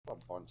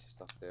bunch of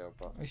stuff there,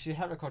 but We should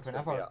hit record it's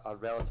gonna be whenever. a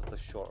relatively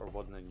shorter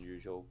one than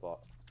usual, but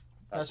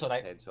That's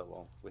alright. depends how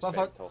long we Well,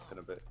 spend talking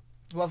about.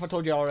 What if I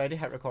told you already?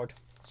 Hit record.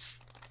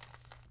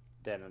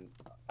 Then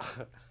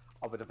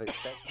I would have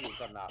expected you to have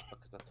done that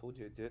because I told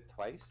you to do it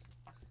twice,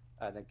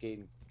 and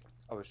again,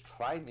 I was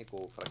trying to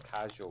go for a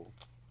casual.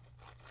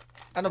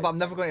 I know, but I'm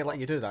never going to let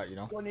you do that, you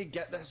know. Going to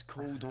get this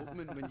cold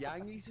open when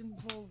Yangi's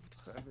involved.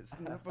 It's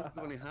never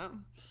going to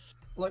happen.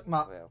 Look,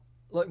 Matt. Well,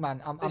 Look,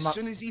 man. I'm As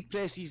soon as he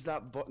presses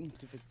that button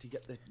to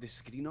get the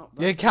screen up,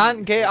 You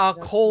can't get a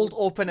cold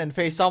opening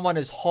for someone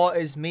as hot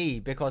as me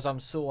because I'm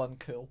so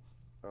uncool.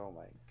 oh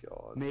my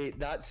god. Mate,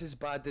 that's as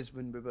bad as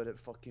when we were at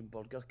fucking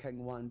Burger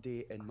King one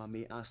day and my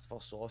mate asked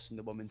for sauce and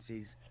the woman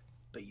says,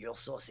 "But you're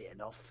saucy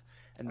enough."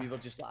 And we were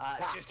just like,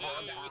 just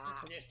hold it,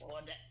 just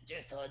hold it,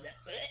 just hold it.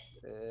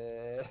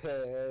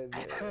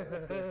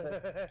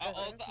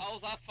 All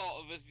I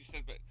thought of is you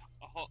said, but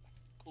a hot,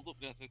 cold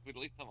opening, I said, we'd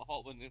at least have a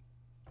hot one.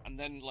 And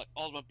then, like,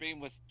 all my brain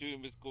was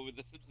doing was go with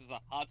the Simpsons,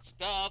 hot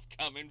stuff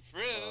coming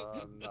through.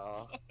 Oh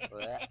no.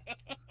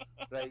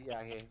 Right,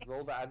 Yangi,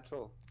 roll the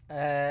intro.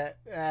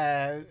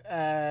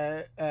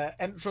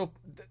 Intro.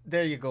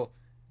 There you go.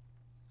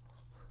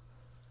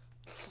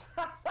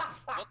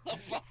 What the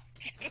fuck?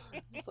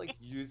 It's like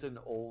using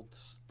old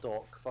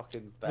stock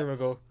fucking bits. There we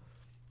go.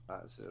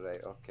 That's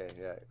right, okay,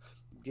 yeah.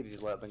 Ladies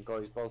and gentlemen,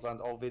 guys, balls, and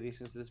all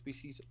variations of the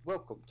species,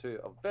 welcome to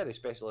a very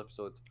special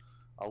episode,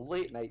 a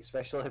late night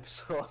special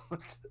episode,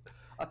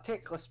 a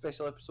techless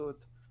special episode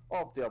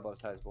of the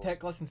Albertized Balls.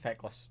 Techless and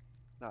feckless.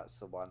 That's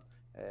the one.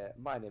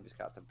 My name is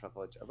Captain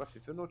Privilege, and with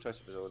me for no choice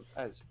of his own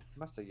is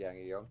Mr.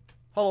 Yangi Young,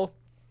 Hello.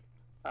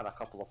 and a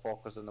couple of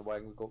Fockers in the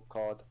wing. We've got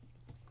Cod,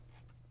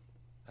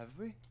 Have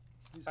we?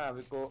 and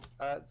we've got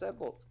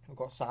Zeblock. We've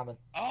got salmon.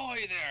 Oh,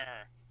 hey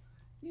there!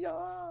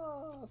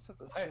 Yes!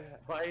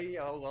 Why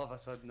all of a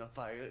sudden a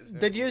pirate?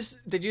 Did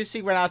you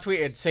see when I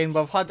tweeted saying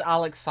we've had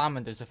Alex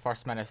Salmond as the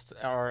first minister,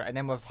 and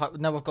then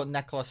now we've got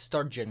Nicola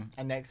Sturgeon,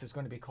 and next is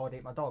going to be Cod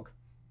Ate My Dog.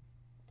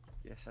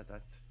 Yes, I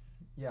did.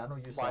 Yeah, I know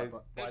you Why? said,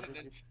 but There's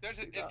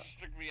an do that?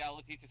 interesting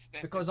reality to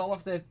step because all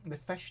of the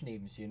fish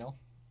names, you know.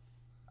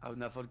 I'll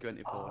never go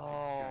into politics.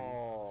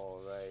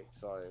 Oh, right.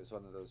 Sorry, it was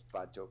one of those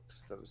bad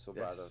jokes that was so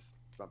bad that Yes.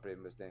 my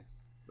brain was there.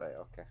 Right,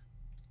 okay.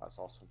 That's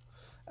awesome.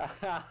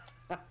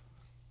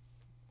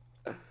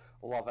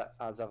 Love it,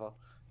 as ever.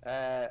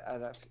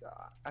 And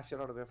if you're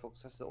not aware,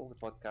 folks, this is the only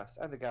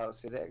podcast in the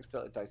galaxy that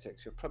expertly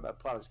dissects your primitive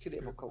planet's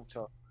curatable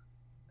culture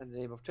in the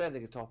name of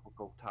trending and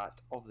topical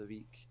tat of the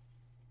week.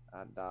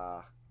 And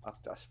I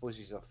suppose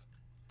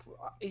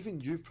even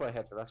you've probably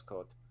heard of this,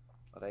 Cod.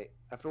 Alright,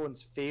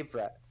 everyone's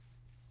favourite,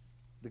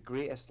 the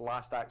greatest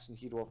last action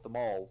hero of them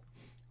all,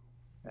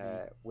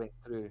 went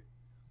through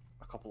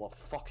a couple of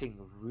fucking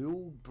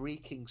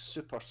rule-breaking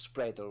super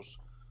spreaders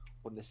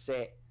on the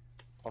set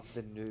of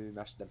the new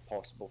Mission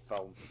Impossible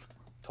film.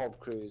 Tom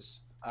Cruise,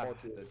 I audio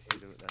did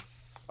hear about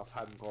this. of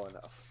him going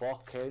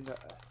fucking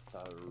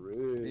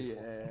through.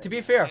 Yeah. To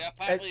be fair, Yeah,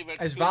 apparently we're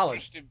it's too valid.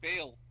 Christian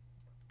Bale.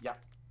 Yeah.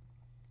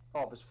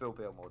 Oh, it was full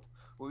bail mode.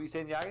 What were you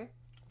saying, Yagi?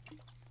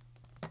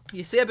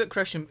 You say about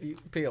Christian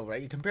Bale,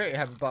 right? You compare it to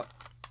him, but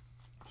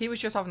he was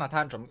just having a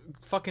tantrum.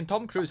 Fucking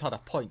Tom Cruise had a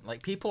point.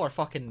 Like, people are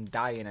fucking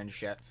dying and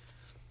shit.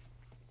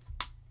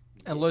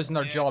 And losing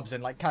their jobs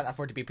and, like, can't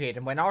afford to be paid.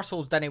 And when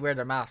arseholes didn't wear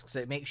their masks,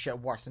 it makes shit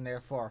worse, and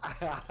therefore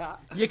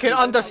you can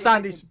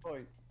understand his...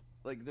 Point.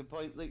 Like, the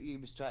point like he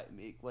was trying to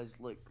make was,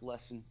 like,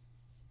 listen,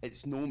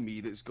 it's no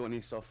me that's going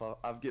to suffer.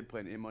 I've got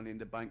plenty of money in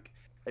the bank.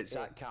 It's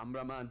that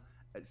cameraman.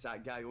 It's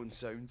that guy on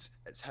sounds.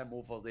 It's him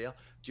over there.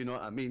 Do you know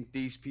what I mean?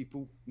 These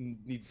people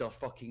need their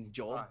fucking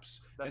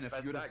jobs. This And if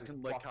you're business is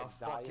acting like a fucking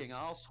dying. fucking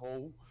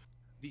arsehole,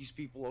 these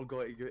people are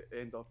going to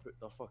end up at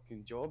their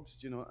fucking jobs.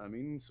 Do you know what I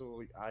mean? So,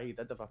 like, I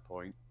did have a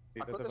point. He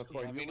I did thought have a this was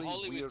point. I mean, really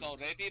Hollywood's weird.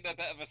 already in a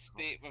bit of a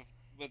state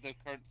with the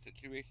current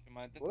situation,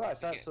 man. This Well,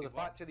 that's has to it. get So the any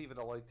worse. fact you're even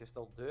allowed to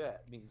still do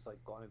it means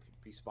like going to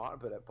be smart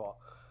about it. But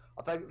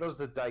I think there's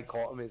the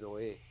dichotomy the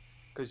way,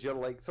 because you're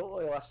like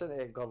totally listening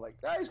to it and going like,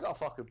 "Ah, he's got a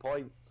fucking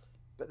point,"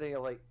 but then you're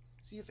like,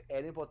 see if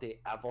anybody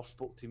ever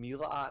spoke to me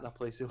like that in a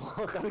place of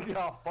work, I'm like,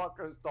 "Oh fuck,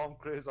 it's Tom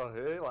Cruise or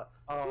who?" Like,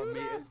 Oh, who mate, the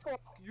it's- fuck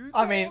you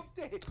I mean,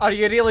 talking? Are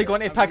you really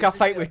going to pick a Amazing,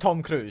 fight yeah. with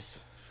Tom Cruise?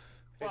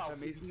 It's Well,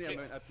 amazing the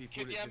amount of people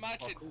Could that you just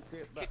imagine? buckle to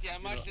it, but Could you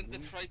do know what I imagine the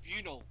mean?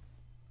 tribunal?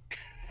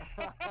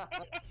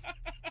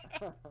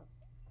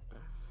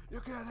 You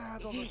can't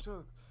handle the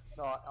truth.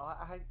 No,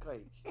 I think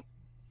like,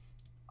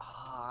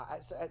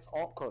 it's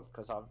awkward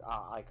because I've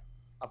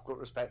got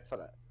respect for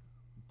it,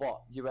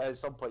 but you at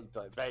some point you'd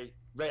be like,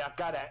 right, I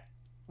get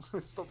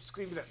it. Stop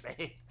screaming at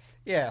me.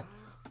 Yeah.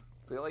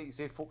 But like you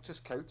say, folk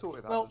just kowtow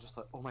to that. Well- They're just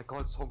like, oh my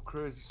god, Tom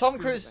Cruise. he's Tom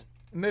screaming Cruise,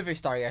 at me." movie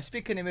star, yeah.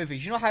 Speaking of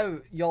movies, you know how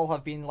y'all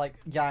have been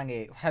like,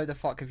 Yangi, how the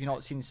fuck have you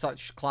not seen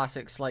such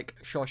classics like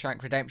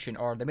Shawshank Redemption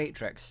or The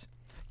Matrix?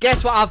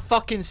 Guess what I've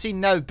fucking seen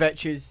now,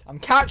 bitches? I'm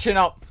catching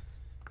up.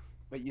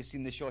 Wait, you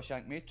seen the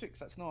Shawshank Matrix?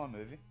 That's not a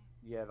movie.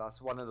 Yeah,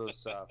 that's one of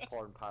those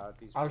porn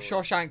parodies. I'll bro.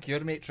 Shawshank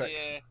your Matrix.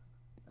 Yeah.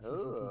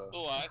 Ugh.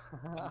 Oh, I.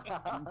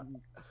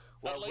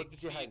 Well, I'd like what to did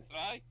see you you think?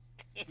 try.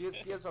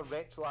 Here's a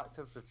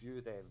retroactive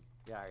review then.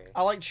 Yeah.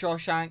 I liked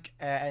Shawshank,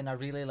 and I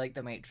really liked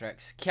The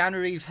Matrix.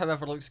 Keanu Reeves,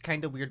 however, looks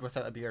kind of weird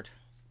without a beard.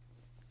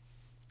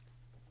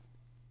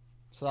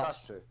 So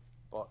That's true.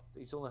 But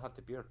he's only had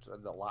the beard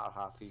in the latter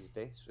half of his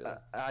days, really.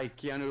 Aye,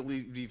 Keanu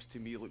Reeves to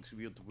me looks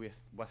weird with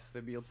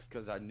the beard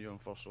because I knew him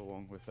for so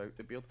long without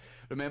the beard.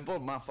 Remember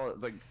my first,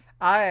 like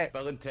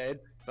Bill and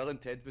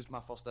Ted was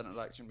my first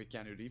interaction with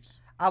Keanu Reeves.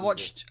 I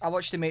watched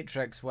The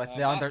Matrix with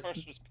the my under.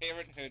 first was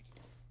Parenthood.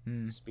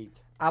 Speed.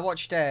 I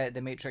watched The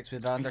Matrix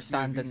with the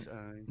understanding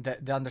movies,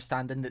 the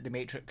understanding that The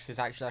Matrix is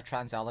actually a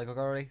trans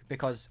allegory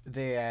because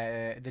the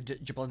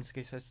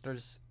Jablinski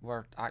sisters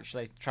were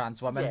actually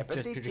trans women. Yeah, but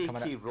just they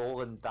becoming J.K.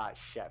 Rowling that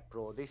shit,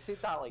 bro. They said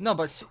that like No,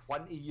 but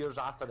 20 years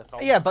after the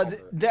film. yeah, but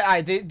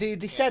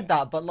they said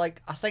that, but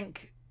like I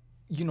think,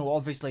 you know,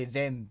 obviously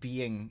them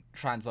being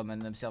trans women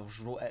themselves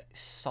wrote it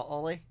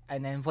subtly,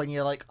 and then when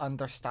you like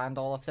understand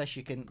all of this,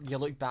 you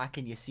look back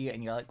and you see it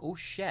and you're like, oh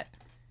shit,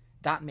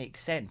 that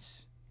makes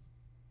sense.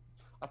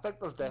 I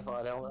think there's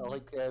definitely an element. I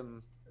like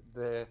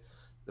the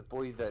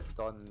boy that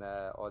done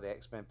all the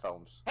X-Men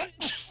films.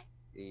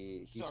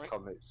 He's Sorry.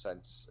 come out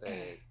since.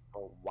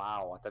 Oh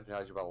wow! I didn't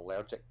realize you were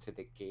allergic to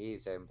the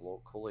gays,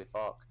 bloke. Holy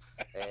fuck!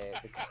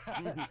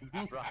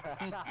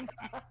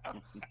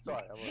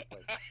 Sorry, I won't play.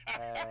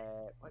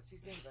 What's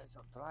his name? Is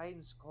it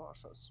Brian Scott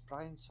or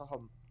Brian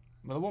something?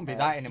 Well, it won't be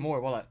that anymore,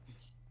 will it?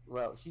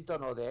 Well, he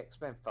done all the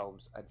X-Men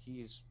films, and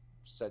he's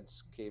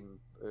since came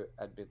out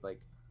and been like,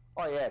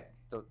 oh yeah,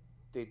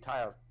 the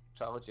entire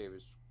trilogy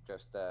was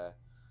just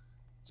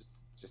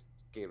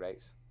gay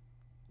rights.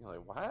 You're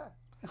like, what?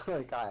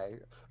 Like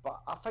but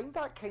I find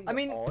that kind of I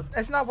mean, odd.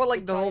 isn't that what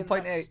like the to try whole and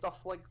point mix is?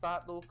 stuff like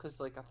that though, because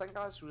like I think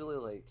that's really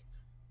like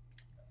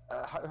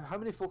how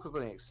many folk are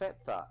going to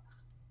accept that?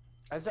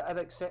 Is it an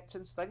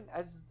acceptance thing?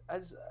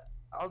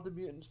 Are the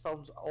mutants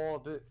films all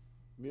about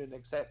mutant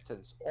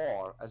acceptance,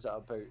 or is it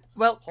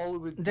about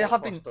Hollywood there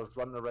have been blockbusters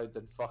running around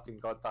in fucking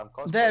goddamn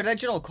cosplay? the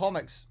original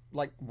comics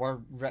like were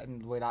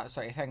written with that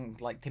sort of thing,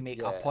 like to make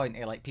a Yeah. point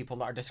of like people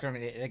that are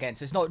discriminated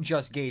against. It's not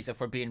just gays,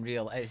 if we're being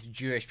real. It's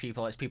Jewish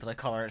people, it's people of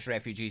color, it's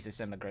refugees, it's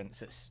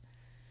immigrants. It's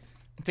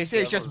they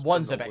say it's just Whoever's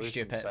one's been a the bit losing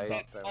stupid,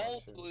 side. but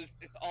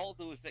It's all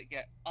those that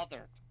get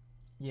othered.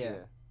 yeah.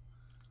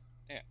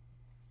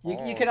 Oh,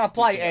 You can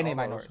apply speaking of any others-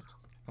 minority.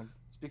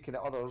 Speaking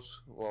of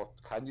others, well,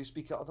 can you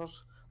speak of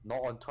others? Not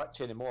on Twitch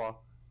anymore.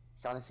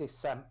 Can I say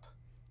simp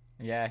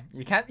Yeah,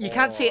 you can't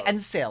say Or-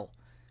 incel.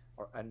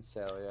 or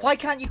incel? Yeah. Why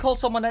can't you call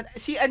someone an...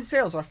 See,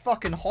 incels are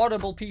fucking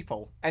horrible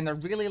people, and they're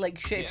really, like,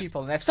 shit Yes.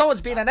 people, and if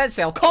someone's being an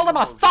incel, call them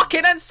a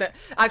fucking incel!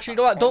 Actually, you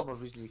know what, That's don't... one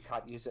reason you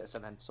can't use it as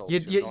an insult. You-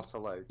 You're you- not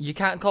allowed. You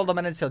can't call them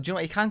an incel. Do you know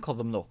what you can call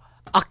them, though?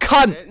 A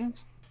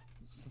cunt!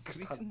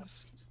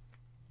 Cretins.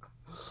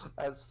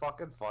 It's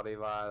fucking funny,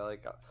 man.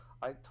 Like,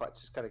 I Twitch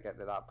is kind of getting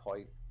to that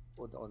point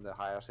on the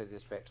higher side of the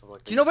spectrum.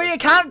 Like, Do you know where you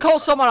can't call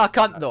someone a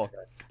cunt, though?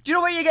 Do you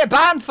know where you get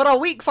banned for a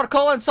week for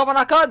calling someone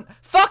a cunt?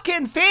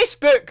 Fucking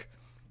Facebook!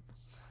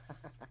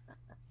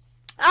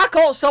 I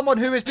called someone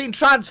who was being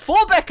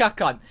transphobic a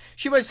cunt.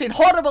 She was saying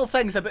horrible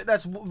things about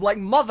this, like,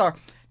 mother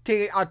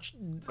to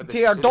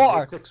her daughter.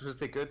 Matrix was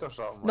the good or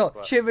something. No, like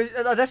that. she was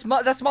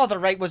this mother,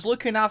 right, was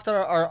looking after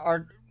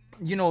her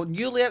you know,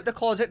 newly out the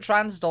closet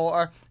trans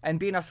daughter and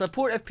being a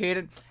supportive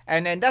parent,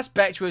 and then this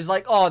bitch was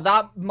like, oh,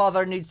 that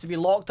mother needs to be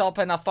locked up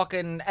in a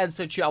fucking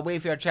institute away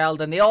from her child,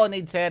 and they all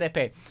need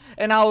therapy.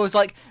 And I was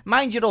like,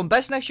 mind your own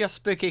business, you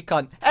spooky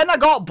cunt. And I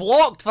got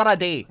blocked for a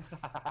day.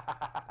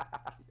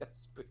 You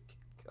spooky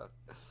cunt.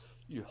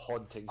 You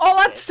haunting. All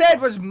I spectre.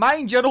 said was,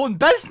 mind your own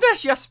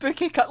business, you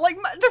spooky cunt. Like,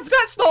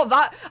 that's not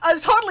that.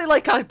 It's hardly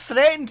like I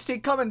threatened to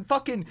come and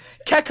fucking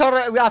kick her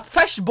out with a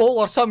fishbowl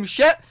or some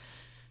shit.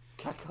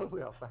 Kick her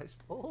with a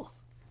fishbowl.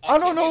 I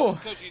don't know.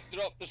 Because you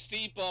dropped the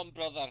C-bomb,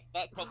 brother.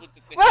 That's probably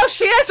the thing. Well,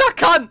 she is a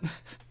cunt.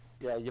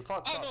 Yeah, you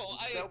fucked I up. know, You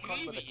I spell agree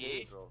cunt with a with K,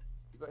 you. bro.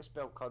 You got to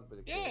spell cunt with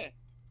a K. Yeah,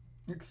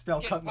 You can spell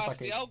get cunt with past a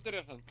the K.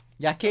 algorithm.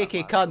 Yeah, KK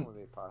Man, cunt.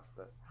 only past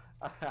it.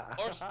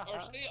 Or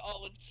say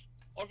all in,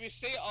 or if you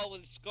say it all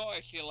in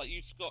Scottish, you like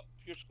use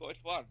pure Scottish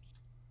words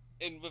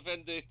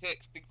within the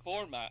texting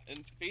format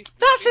in Facebook.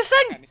 That's the Facebook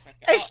thing. can't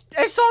pick it up.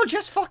 It's all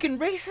just fucking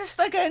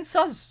racist against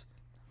us.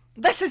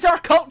 This is our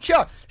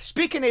culture.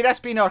 Speaking of this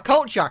being our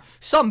culture,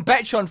 some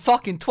bitch on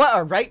fucking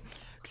Twitter, right,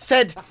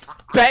 said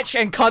bitch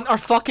and cunt are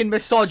fucking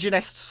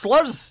misogynist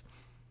slurs.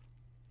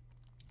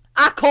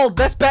 I called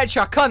this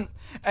bitch a cunt,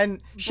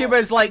 and she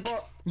was like,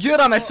 you're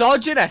a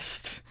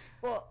misogynist.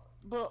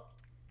 But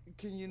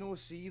can you not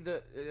see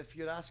that if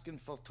you're asking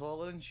for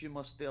tolerance, you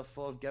must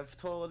therefore give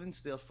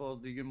tolerance. Therefore,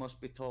 you must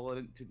be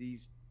tolerant to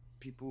these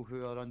people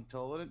who are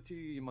intolerant to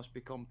you. You must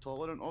become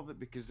tolerant of it,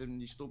 because then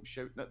you stop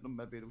shouting at them,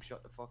 maybe they'll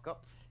shut the fuck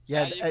up.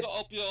 Yeah, You've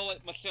got to be all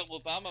like Michelle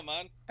Obama,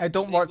 man. it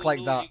don't They work go like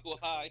low, that. You go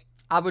high.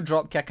 I would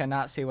drop kick a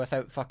Nazi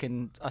without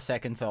fucking a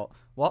second thought.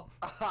 What?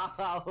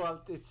 I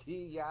love to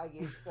see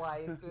Yagi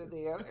flying through the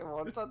air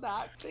towards a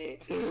Nazi.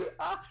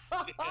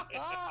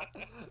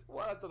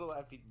 Well, I don't know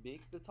if he'd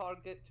make the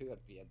target. 2,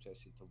 I'd be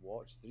interested to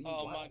watch. 3,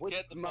 Oh, man,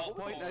 get the my ball.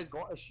 point is-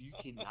 Scottish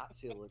UK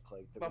Nazi look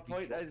like? That My would be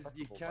point drop is,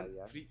 you kickable can't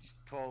by Yagi? preach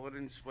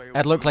tolerance while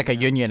I'd look like a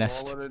being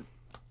unionist. intolerant.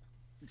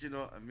 Do you know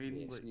what I mean?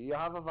 Yes, Like, you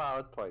have a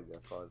valid point there,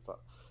 Colin, but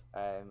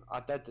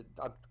I'd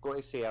got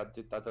to say I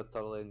did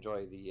thoroughly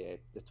enjoy the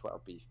Twitter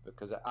beef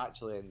because it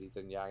actually ended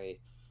in Yagi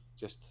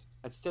just,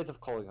 instead of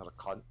calling her a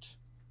cunt,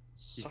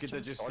 you such could a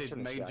have just said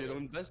misogynist, mind your Yagi.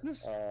 own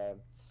business. Oh,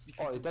 You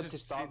could they have did to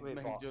just start said with,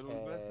 mind but your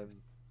own business.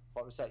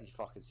 what was that you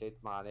fucking said,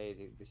 man? They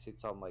said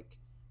something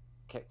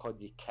like, calling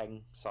you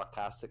king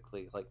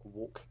sarcastically, like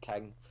woke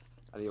king,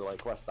 and you were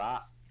like, what's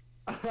that?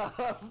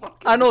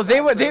 I know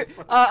they were they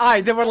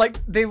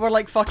were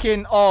like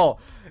fucking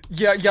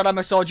you're a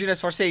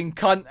misogynist for saying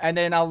cunt, and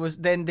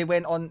then they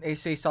went on to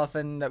say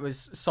something that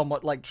was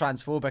somewhat like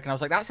transphobic, and I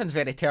was like, that sounds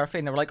very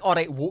terrifying. They were like, all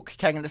right, woke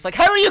king, and it's like,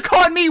 how are you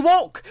calling me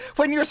woke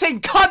when you're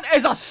saying cunt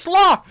is a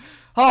slur?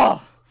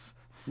 Oh.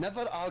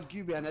 Never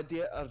argue with an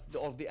idiot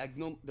or the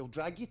ignorant. They'll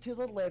drag you to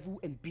their level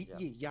and beat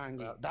you,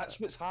 Yangy. That's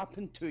what's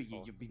happened to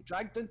you. You've been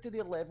dragged into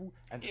their level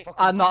and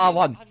fucking... No, I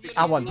won. Have you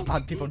I won. listened I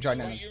had people to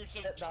joining the us. years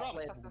of at that Trump?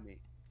 level, mate.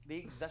 They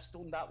exist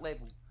on that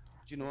level.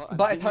 Do you know what I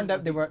But mean? it turned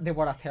out they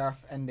were a TERF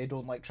and they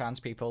don't like trans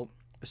people,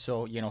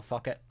 so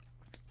fuck it.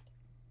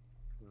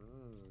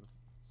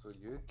 So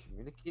you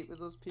communicate with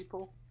those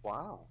people?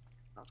 Wow,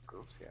 that's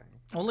gross, yeah.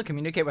 Only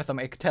communicate with them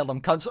to tell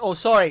them cunts. Oh,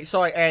 sorry.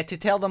 To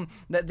tell them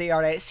that they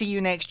are. See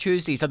you next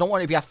Tuesdays. I don't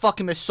want to be a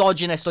fucking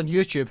misogynist on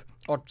YouTube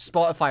or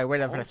Spotify or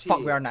wherever the fuck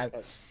we are now.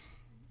 It's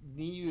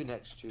you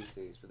next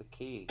Tuesdays with a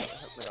K.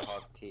 With a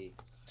hard K.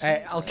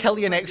 I'll kill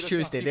you next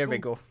Tuesday. There we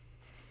go.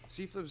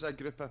 See if there was a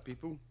group of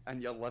people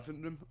in your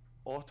living room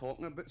all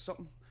talking about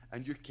something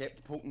and you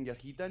kept poking your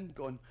head in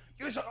going,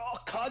 "Yous are all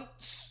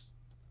cunts!"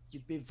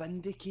 You'd be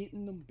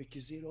vindicating them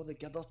because they're all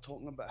together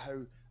talking about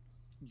how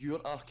your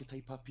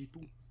archetype of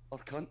people are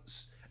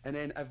cunts, and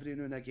then every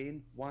now and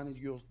again one of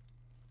your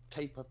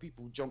type of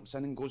people jumps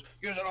in and goes,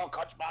 "Yous are all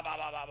cunts, blah blah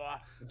blah blah blah."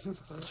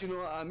 Do you know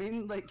what I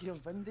mean? Like, you're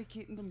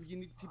vindicating them. You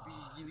need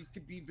to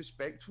be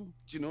respectful. Do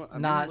you know what I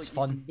mean? Nah, Like, it's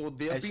fun. even though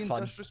they're It's being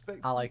fun.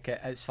 disrespectful. I like it.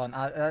 It's fun.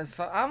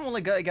 I'm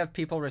only going to give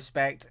people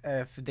respect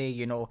if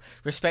they,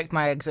 respect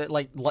my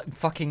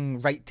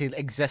fucking right to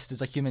exist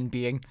as a human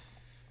being.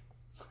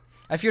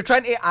 If you're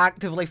trying to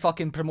actively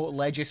fucking promote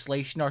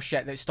legislation or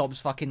shit that stops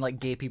fucking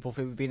gay people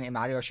from being able to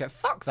marry or shit,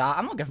 fuck that.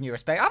 I'm not giving you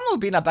respect. I'm not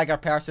being a bigger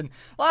person.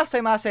 Last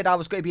time I said I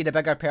was going to be the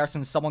bigger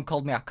person, someone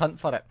called me a cunt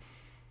for it.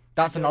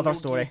 That's You're another not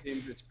story.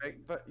 giving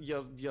respect, but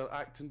you're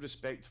acting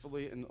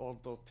respectfully in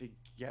order to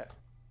get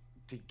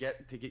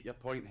your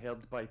point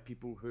heard by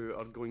people who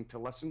are going to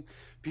listen,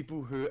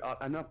 people who are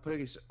in a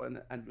place and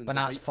But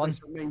that's fun.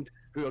 mind,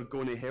 who are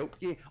going to help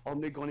you, or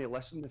they're going to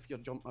listen if you're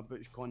jumping about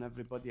calling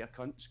everybody a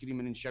cunt,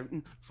 screaming and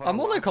shouting. I'm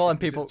only calling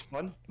people, It's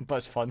fun. but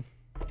it's fun.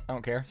 I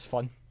don't care. It's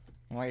fun.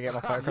 I want to get my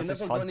point across.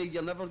 It's fun.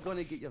 You're never going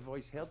to get your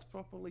voice heard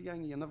properly,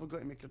 Yang. You're never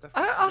going to make a difference.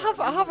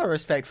 I have a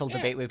respectful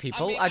debate with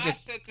people. I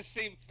just said the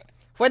same.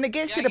 when it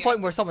gets to Yeah, the point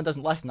where someone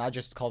doesn't listen, I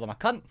just call them a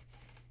cunt.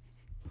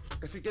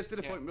 If it gets to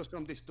the point where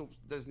somebody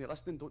doesn't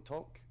listen, don't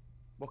talk.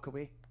 Walk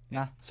away.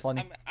 Nah, it's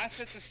funny. I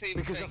said the same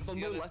Because thing. if they're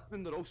the not other-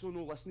 listening, they're also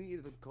not listening to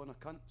you. They're calling a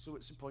cunt. So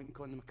what's the point in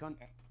calling them a cunt?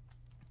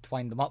 To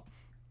wind them up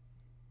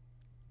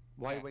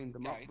Why Yeah, wind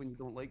them up guys. when you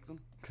don't like them?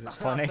 because it's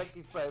I funny. think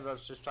he's pretty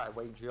much just trying to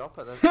wind you up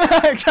at this.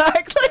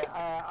 Exactly.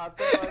 I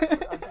agree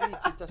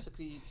to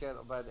disagree,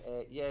 gentlemen.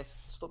 Yes,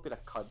 stop being a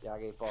cunt,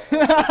 Yagi, but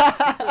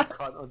a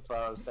cunt on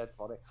Twitter instead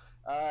funny.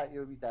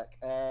 You're a wee dick,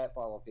 but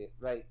I love you.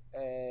 Right,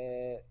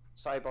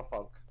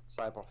 Cyberpunk.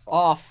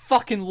 Oh, I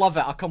fucking love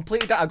it. I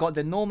completed it. I got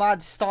the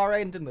Nomad star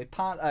ending with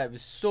Panther. It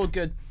was so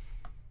good.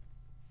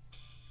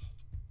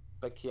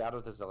 But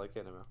Keanu doesn't like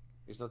it anymore.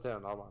 He's not doing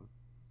another one.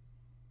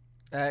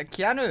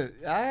 Keanu,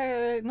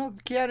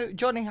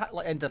 Johnny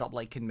ended up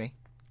liking me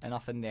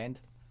enough in the end.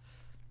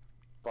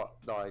 But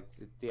no,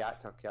 the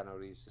actor Keanu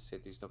Reeves just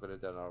said he's not going to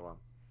do another one.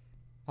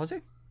 Was he?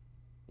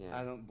 Yeah,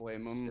 I don't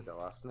blame he him. said it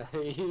last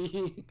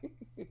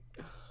night.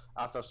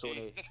 After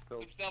Sony just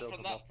pulled himself from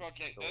him that off the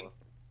project, store. then.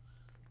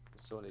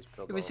 Sony's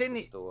pulled He him was off saying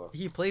the store.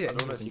 he played it I and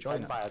don't he know was if you enjoying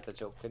can it. buy a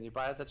digital. Can you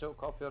buy a digital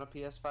copy on a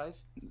PS5?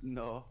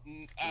 No.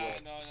 No, I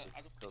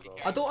don't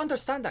think I don't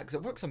understand that because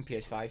it works on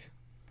PS5.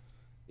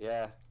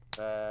 Yeah.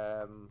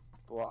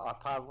 Well,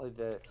 apparently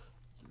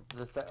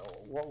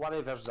one of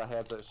the versions I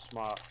heard that was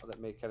smart, that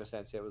made kind of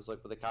sense. It was like,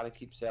 well, they kind of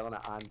keep selling it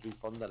and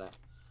refunding it,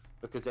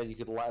 because then you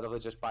could literally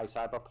just buy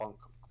Cyberpunk,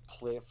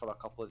 play it for a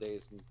couple of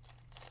days, and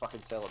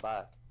fucking sell it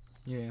back.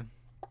 Yeah.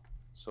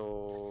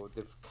 So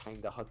they've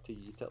kind of had to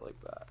eat it like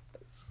that.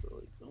 It's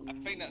like, I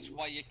think that's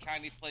why you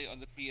can't play it on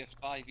the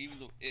PS5, even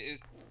though it is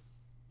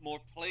more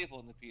playable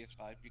on the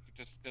PS5. You could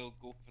just still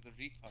go for the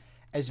refund.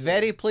 It's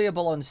very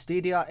playable on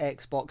Stadia,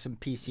 Xbox, and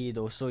PC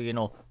though.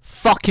 So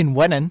fucking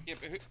winning.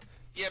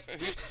 Yeah, Yeah, but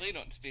who's playing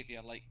on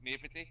Stadia? Like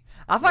nobody.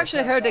 I've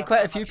actually heard it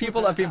quite a few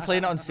people that have been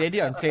playing it on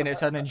Stadia and saying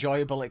it's an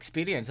enjoyable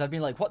experience. I've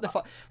been like, what the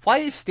fuck? Why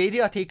is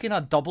Stadia taking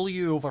a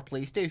W over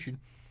PlayStation?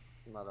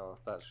 No,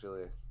 that's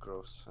really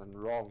gross and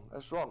wrong.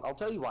 It's wrong. I'll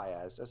tell you why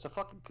it is. It's a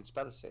fucking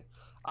conspiracy.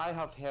 I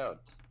have heard.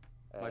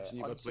 Imagine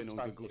you were playing on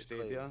Google unsubstantiated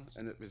Stadia claims.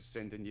 and it was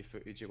sending you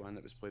footage of one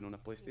that was playing on a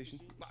PlayStation.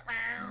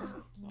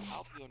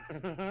 I'll be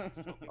on.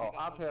 Oh,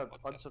 I've heard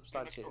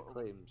unsubstantiated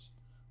claims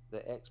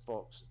that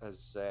Xbox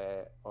is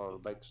or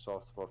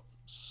Microsoft were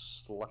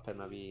slipping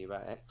a wee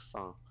bit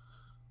extra,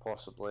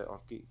 possibly, or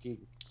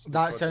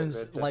That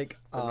sounds like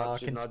a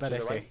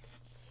conspiracy.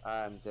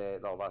 And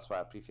no, that's why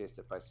I prefaced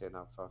it by saying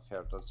I've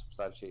heard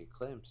unsubstantiated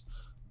claims,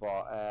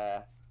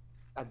 but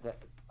and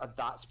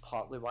that's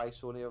partly why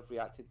Sony have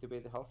reacted the way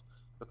they have,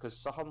 because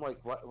something like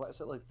what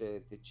is it, like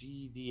the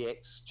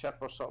GDX chip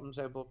or something,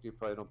 Zebo, you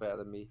probably know better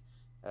than me,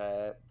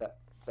 that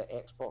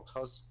Xbox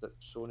has that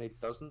Sony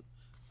doesn't.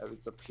 It would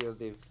appear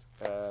they've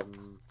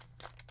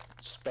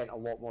spent a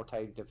lot more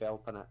time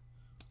developing it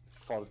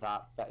for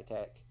that bit of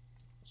tech,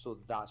 so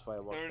that's why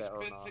it works There's better on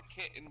bits that. of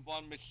kit in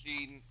one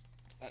machine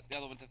that the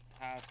other one doesn't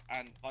have,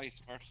 and vice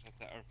versa,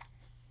 that are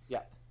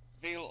Yeah.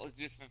 available to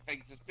do different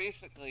things. It's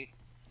basically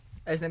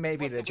Isn't it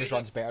maybe the that it just way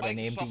runs better than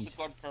Microsoft AMD's? has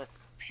gone for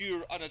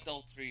pure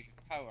unadulterated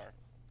power,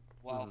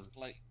 whilst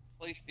like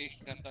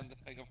PlayStation have done the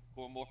thing of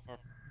going more for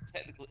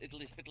technical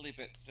idly fiddly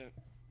bits to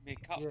make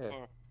up Yeah.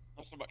 for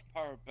not so much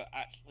power, but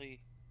actually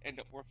end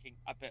up working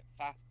a bit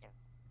faster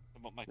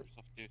than what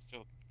Microsoft do.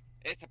 So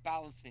it's a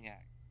balancing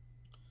act.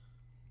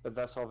 But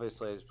this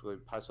obviously is going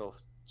to piss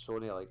off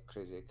Sony like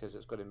crazy, because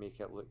it's going to make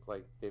it look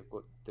like they've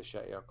got the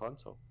shittier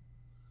console.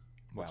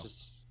 Well, Which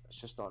is, it's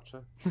just not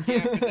true.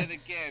 Yeah, but then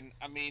again,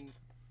 I mean,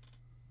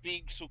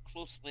 being so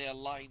closely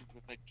aligned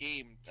with a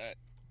game that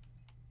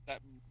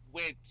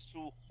went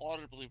so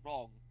horribly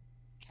wrong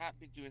can't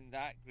be doing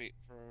that great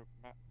for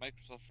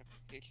Microsoft's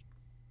reputation.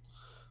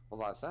 Well,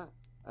 that's it.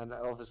 And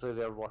obviously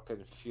they're working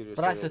furiously.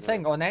 but that's the and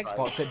thing. they're On trying-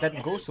 Xbox, it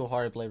didn't go so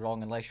horribly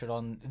wrong unless you're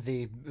on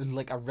the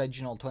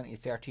original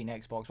 2013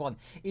 Xbox One.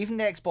 Even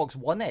the Xbox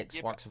One X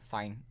Yeah, works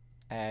fine.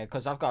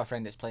 Because I've got a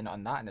friend that's playing it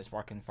on that and it's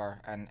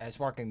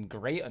working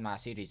great on my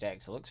Series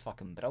X. It looks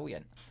fucking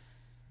brilliant.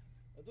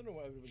 I don't know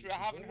why everybody. Sure, I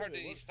haven't heard it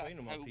any works stats fine of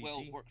on my how well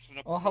PC. it works on a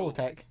Oh, Pro. hello,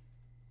 Tech.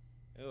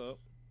 Hello.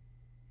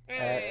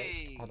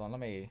 Hey! Hold on, let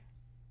me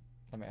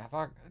have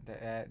a.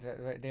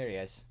 There he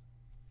is.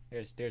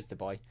 There's the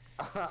boy.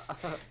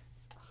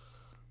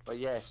 But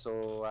yeah,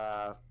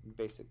 so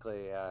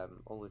basically,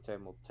 only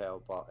time will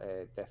tell. But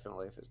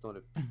definitely, if it's not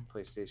a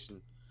PlayStation,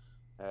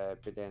 by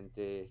the end of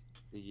the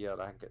year,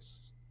 I think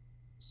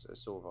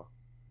it's over.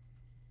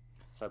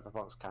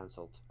 Cyberpunk's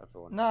cancelled.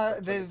 Everyone. No,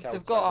 Somebody they've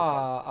killed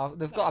got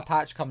Cyberpunk. a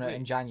patch coming out Wait,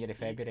 in January,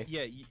 February.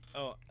 Yeah. I For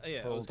was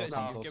older gonna say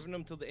consoles. you're giving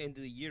them till the end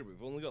of the year.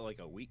 We've only got like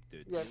a week,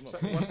 dude. Yeah, Come so,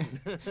 on.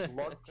 listen,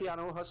 Lord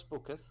Keanu has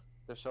spooketh.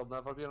 There shall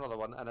never be another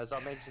one. And as I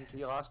mentioned to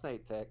you last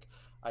night, Tech,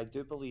 I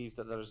do believe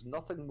that there is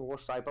nothing more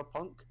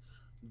cyberpunk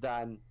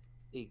than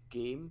a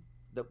game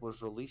that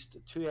was released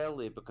too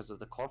early because of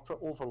the corporate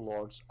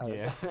overlords and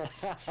Yeah.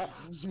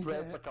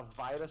 spread like a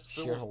virus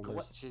full Shareholders. of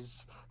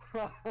glitches.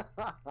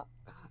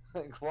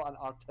 Like, what an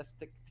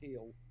artistic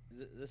tale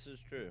This is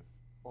true.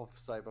 of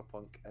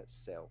cyberpunk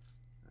itself.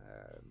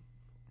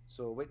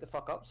 So wake the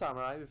fuck up,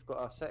 Samurai. We've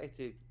got a city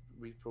to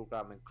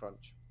reprogram and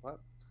crunch. What?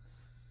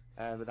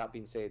 With that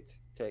being said,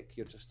 Tech,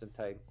 you're just in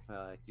time.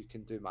 You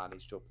can do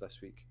Manny's job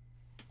this week.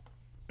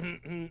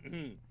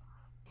 You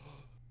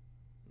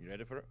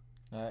ready for it?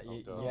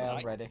 Yeah,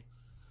 I'm ready.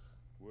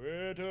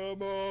 Wait a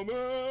moment.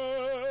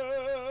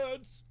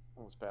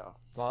 That's better.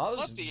 Well, that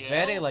was Bloody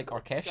very hell. like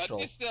orchestral.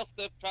 Got yourself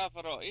the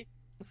Pavarotti.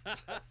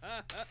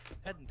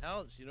 Hidden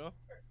talents, you know.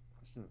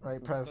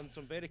 Right, Prev. Done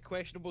some very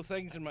questionable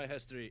things in my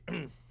history.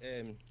 Did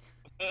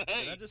I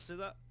Hey! just say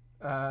that?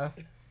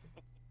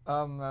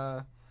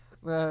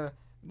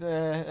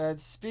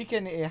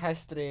 Speaking of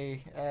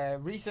history,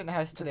 recent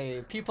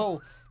history,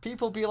 people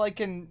be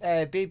liking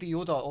Baby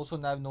Yoda, also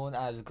now known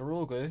as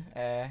Grogu,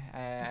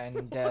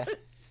 and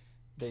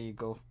there you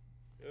go.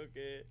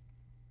 Okay.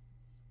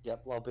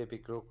 Yep, little baby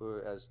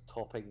Grogu is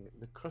topping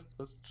the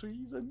Christmas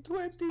trees in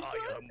 2020.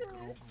 I am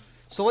Grogu.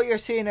 So what you're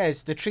saying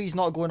is the tree's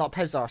not going up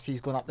his arse, he's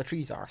going up the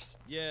tree's arse.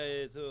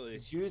 Yeah, totally.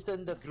 He's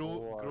using the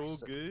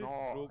force. Grogu.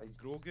 No, he's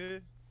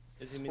Grogu.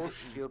 Is he He's made force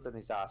it? shielding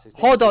his ass. His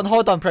Hold name's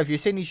on, Prev, you're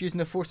saying he's using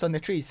the force on the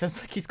trees,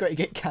 sounds like he's got to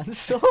get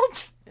cancelled.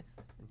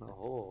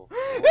 No.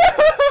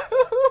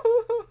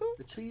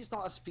 The tree's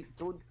not a speak.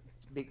 Don't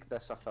make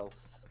this a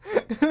filth.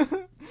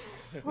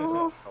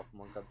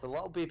 The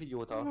little baby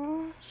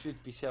Yoda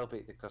should be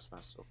celebrating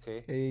Christmas,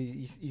 okay?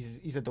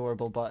 He's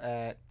adorable, but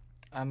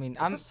I mean, Is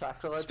I'm this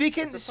sacrilege?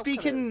 speaking Is this some kind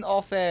speaking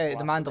of the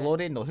blasphemy?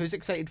 Mandalorian though. Who's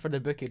excited for the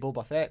book of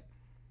Boba Fett?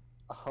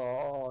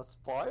 Oh,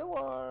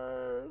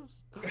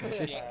 spoilers!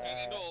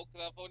 Yeah, I know,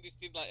 because I've only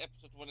seen like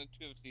episode 1 and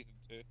 2 of season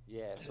 2.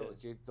 Yeah, so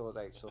you know,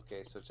 right, so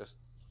okay, so just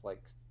like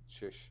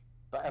shush.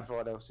 But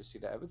everyone else has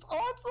seen it. It was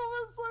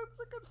awesome. It's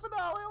a good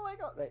finale. Oh my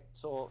god! Right,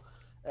 so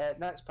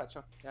Next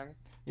picture, Yangi.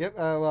 Yep.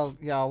 Well,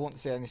 yeah. I won't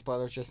say any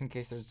spoilers just in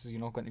case there's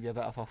going to be a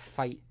bit of a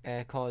fight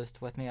caused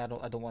with me. I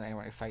don't want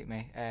anyone to fight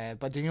me.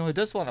 But do you know who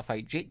does want to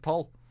fight? Jake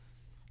Paul,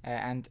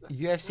 and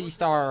UFC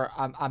star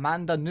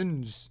Amanda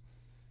Nunes.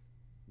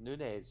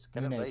 Nunez,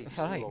 get Nunes, it right. that's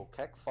all right. Solo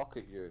kick, fuck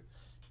at you.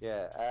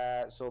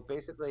 Yeah. So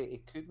basically, he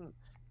couldn't.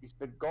 He's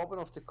been gobbing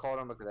off to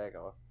Conor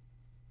McGregor,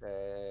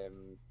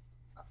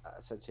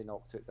 since he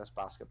knocked out this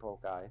basketball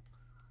guy.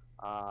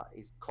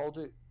 He's called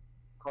out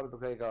Conor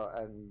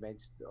McGregor and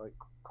mentioned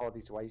called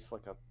his wife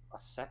like a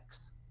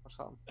 6 or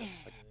something,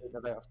 like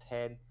an out of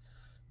 10,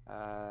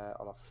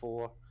 or a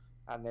 4.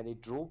 And then he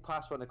drove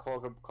past one of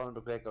Conor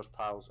McGregor's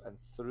pals and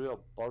threw a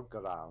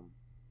burger at him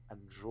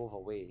and drove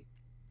away.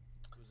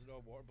 Was it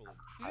not water balloon?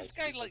 Does this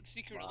guy like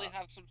secretly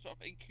have some sort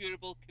of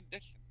incurable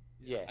condition?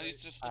 Yeah. And he's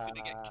just looking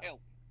to get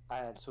killed.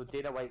 And so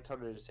Dana White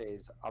turned around and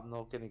says, I'm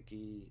not going to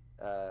give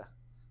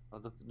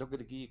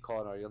you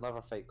Conor, you'll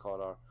never fight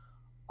Conor.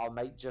 I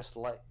might just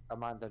let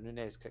Amanda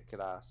Nunes kick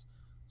your ass.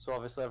 So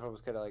obviously everyone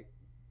was kind of like,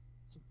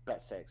 it's a bit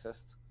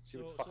sexist. She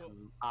would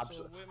fucking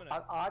absolutely.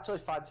 I actually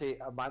fancy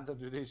Amanda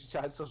Nunes'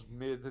 chances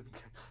more than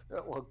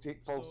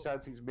Jake Paul's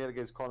chances more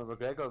against Conor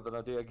McGregor than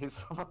I do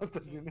against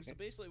Amanda Nunes. So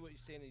basically, what you're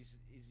saying is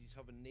he's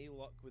having no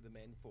luck with the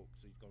men folk,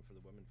 so he's gone for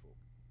the women folk.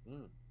 Is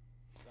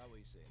that what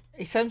you're saying?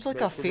 He sounds like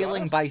a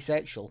failing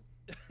bisexual.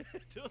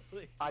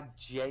 Totally. I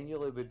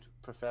genuinely would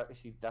prefer to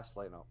see this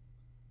lineup.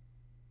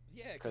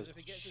 Yeah, because if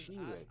he gets his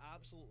ass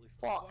absolutely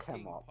fuck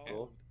him up,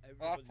 bro.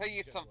 I'll tell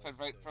you something,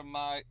 right? For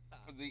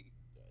the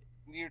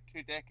near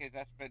 2 decades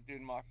I spent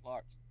doing martial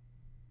arts,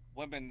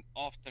 women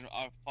often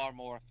are far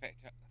more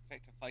effective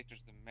fighters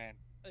than men.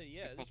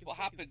 Yeah. Because what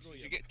happens is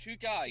you get two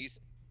guys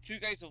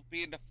will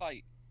be in the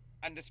fight,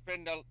 and they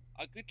spend a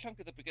good chunk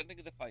of the beginning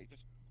of the fight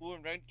just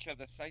going around each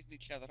other, sizing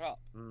each other up.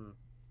 You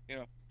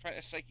know,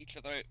 trying to psych each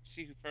other out,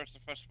 see who first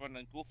the first one,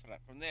 and go for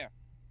it from there.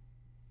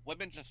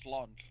 Women just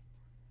launch.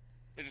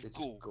 They just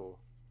go.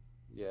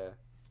 Yeah.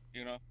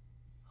 You know?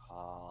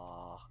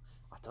 I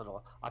don't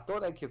know. I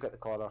don't think he'll get the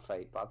Conor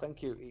fight, but I think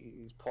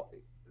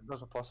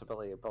there's a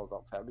possibility of build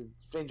up fight. I mean,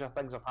 stranger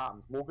things have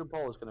happened. Logan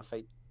Paul is going to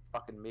fight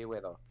fucking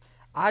Mayweather.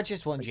 I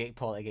just want Jake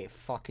Paul to get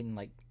fucking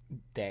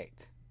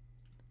decked.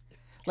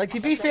 Like,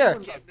 to be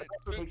fair,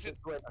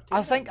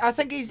 I think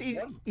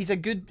he's a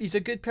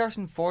good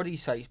person for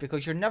these fights,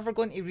 because you're never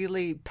going to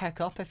really pick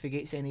up if he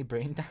gets any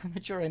brain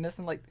damage or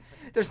anything. Like,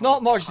 there's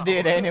not much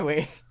there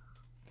anyway.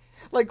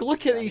 Like,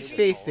 look at his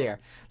face there.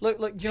 Look.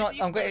 Do you know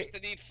what? I'm going to. They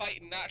need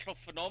fighting natural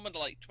phenomena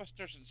like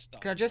twisters and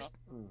stuff. Can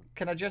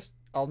I just?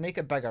 I'll make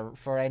it bigger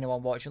for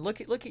anyone watching. Look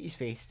at his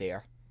face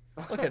there.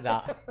 Look at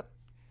that.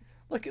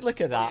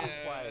 look at that.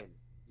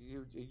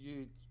 You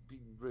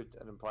being rude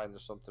and implying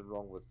there's something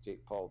wrong with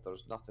Jake Paul.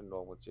 There's nothing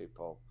wrong with Jake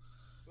Paul.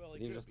 Well,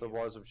 even if there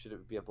was, I'm sure it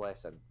would be a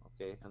blessing,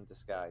 okay, in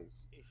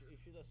disguise. He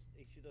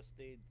should have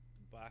stayed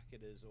back in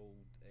his old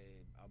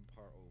I'm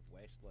part of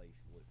Westlife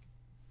look.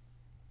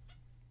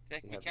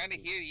 Tech, we can't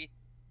hear you.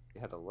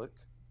 You had a look.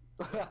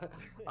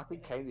 I can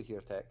kind of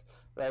hear Tech.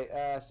 Right,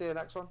 say the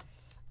next one.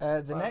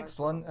 The next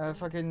one,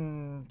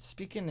 fucking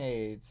speaking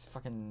of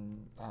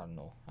fucking, I don't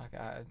know,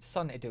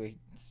 something to do with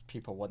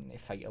people wanting to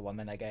fight a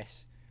woman, I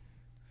guess.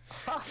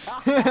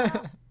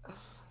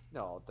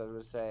 No, there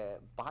was a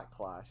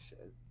backlash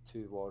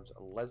towards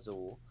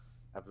Lizzo,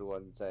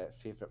 everyone's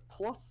favourite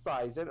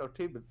plus-size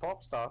entertainment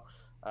pop star.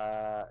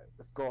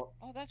 They've got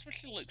that's what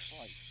she looks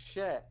like.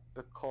 Shit,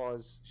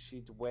 because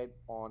she'd went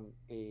on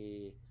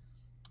a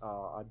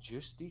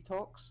juice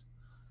detox.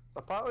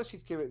 Apparently, she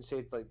came out and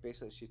said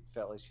basically she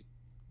felt like she'd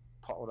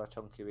put on a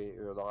chunky weight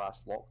over the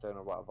last lockdown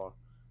or whatever,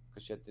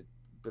 because she hadn't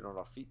been on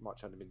her feet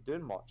much and hadn't been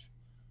doing much.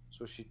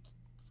 So she,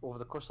 over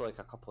the course of a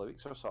couple of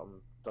weeks or something,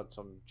 done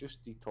some juice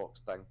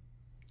detox thing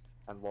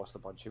and lost a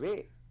bunch of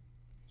weight.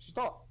 She's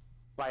not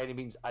by any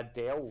means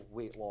Adele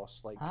weight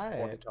loss, body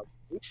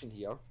transformation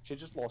here. She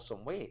just lost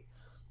some weight.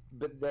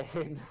 But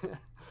then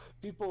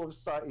people have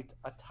started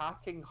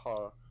attacking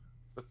her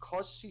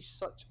because she's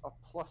such a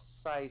plus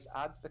size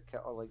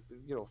advocate, or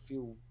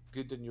feel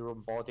good in your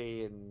own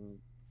body and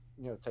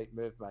type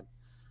movement,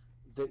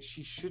 that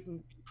she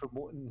shouldn't be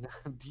promoting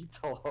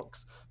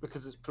detox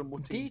because it's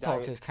promoting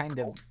detox is kind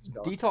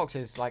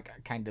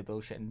of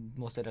bullshit, and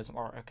mostly doesn't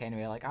work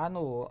anyway. Like, I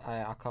know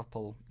a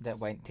couple that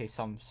went to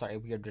some sort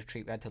of weird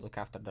retreat. We had to look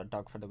after their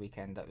dog for the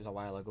weekend. That was a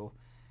while ago.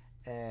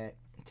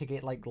 To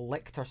get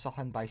licked or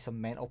something by some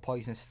mental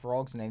poisonous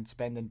frogs, and then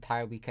spend the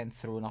entire weekend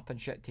throwing up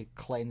and shit to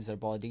cleanse their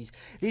bodies.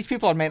 These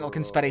people are mental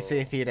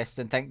conspiracy theorists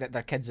and think that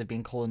their kids have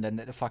been cloned and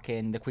that the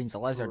Queen's a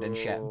lizard and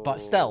shit. But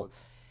still.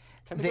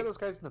 Can we get those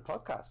guys in the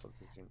podcast?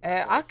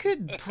 I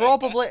could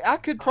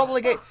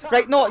probably get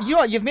right. No,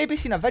 you've maybe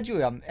seen a video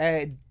of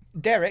him.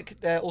 Derek,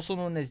 also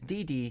known as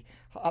Dee,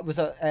 was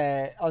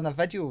on a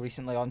video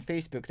recently on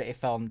Facebook that he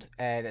filmed.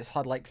 That's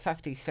had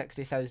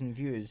 50,000-60,000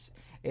 views.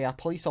 A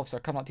police officer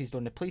come up to his door,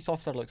 and the police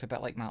officer looks a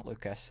bit like Matt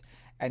Lucas,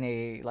 and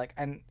he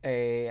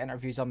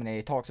interviews him, and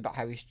he talks about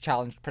how he's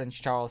challenged Prince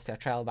Charles to a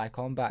trial by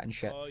combat and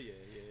shit. Oh yeah.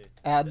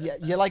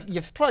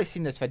 You've probably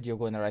seen this video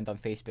going around on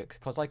Facebook,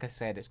 because like I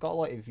said, it's got a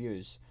lot of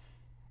views.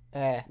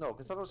 No,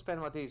 because I don't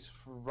spend my days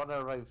running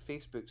around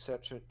Facebook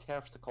searching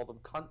TERFs to call them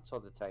cunts all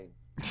the time.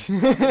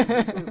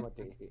 My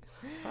day.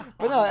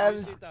 But no, it You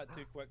was. said that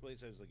too quickly. It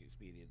sounds like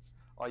experience.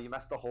 Oh, you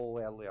missed the whole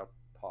earlier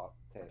part.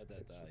 Ted. I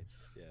did, aye.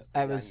 Yeah.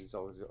 Mr. It was- Yangi's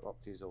always up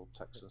to his old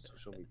tricks on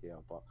social media,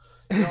 but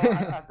you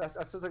know,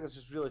 I still think it's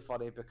just really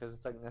funny because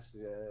I think this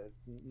is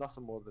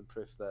nothing more than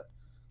proof that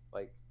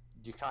like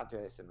you can't do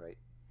anything right.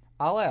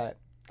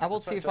 I will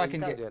see if I You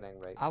can can't get. do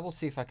anything right. I will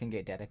see if I can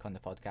get Derek on the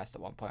podcast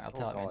at one point. I'll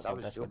tell him God, I inside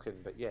was this one.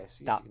 joking, but yes,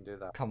 if That- you can do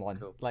that. Come on,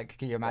 Cool. like,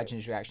 can you imagine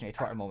his reaction to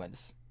Twitter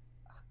moments?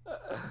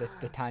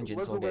 The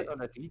tangents so will went get.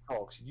 on a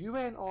detox. You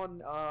went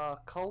on a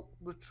cult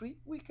retreat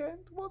weekend,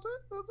 was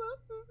it?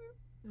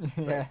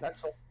 Yeah. Right,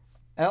 that's all.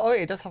 Oh,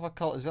 it does have a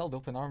cult as well, the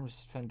Open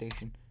Arms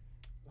Foundation.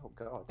 Oh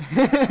God.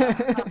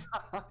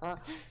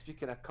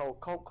 Speaking of cult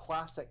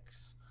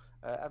classics,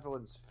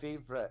 everyone's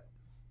favourite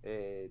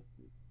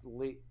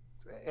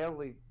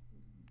early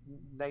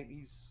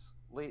 90s,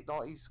 late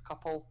 90s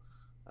couple,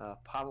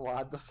 Pamela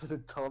Anderson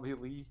and Tommy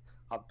Lee,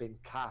 have been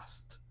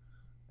cast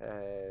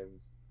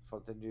for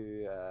the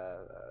new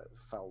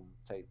film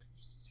type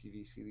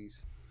TV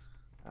series.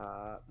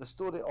 The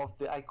story of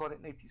the iconic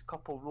 90s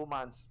couple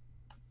romance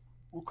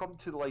will come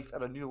to life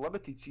in a new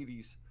limited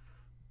series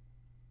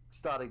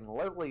starring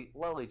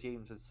Lily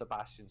James and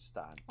Sebastian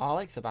Stan. Oh, I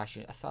like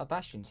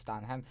Sebastian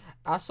Stan. Him.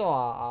 I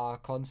saw a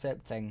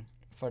concept thing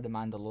for the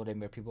Mandalorian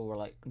where people were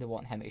like, they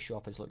want him to show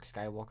up as Luke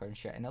Skywalker and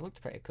shit, and it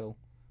looked pretty cool.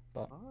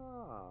 But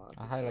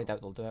I highly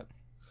doubt they'll do it.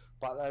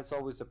 But that's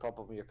always the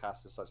problem when you're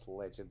casting such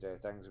legendary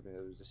things. I mean,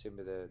 it was the same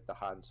with the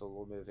Han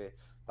Solo movie.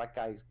 That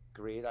guy's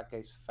great. That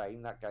guy's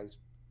fine. That guy's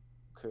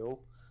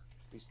cool.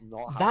 He's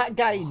not. That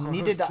guy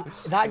needed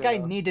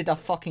Yeah. needed a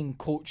fucking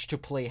coach to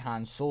play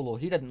Han Solo.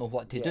 He didn't know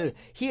what to Yeah. do.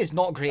 He is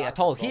not great That's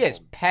at all. the He is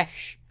problem.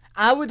 pish.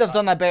 I would have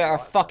done a better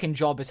That's- fucking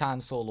job as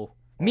Han Solo.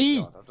 Oh,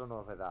 Me. God, I don't know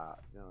about that.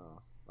 No,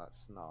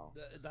 that's no.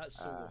 That's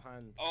Solo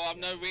hand. Oh, I'm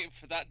now waiting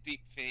for that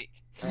deep fake.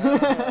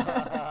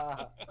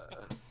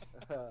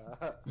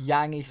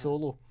 Yangy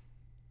Solo.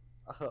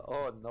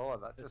 Oh no,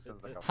 that just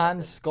sounds like a Han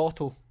fucking-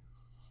 Scotto.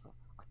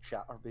 a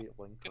chatterbait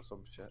link or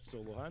some shit.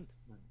 Solo hand.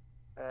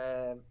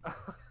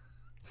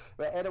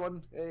 But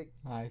anyone,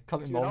 Aye,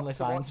 come to queuing my up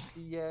to watch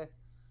OnlyFans.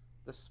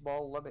 the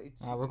small limited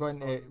series? We're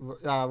going or-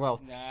 to.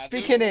 Well, Nah,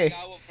 speaking the only of.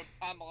 thing I want from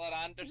Pamela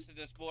Anderson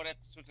is more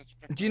episodes of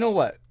Strict Do you know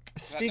what? That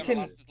never Speaking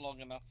lasted long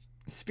enough.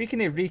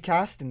 speaking of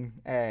recasting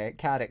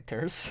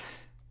characters.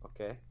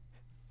 Okay.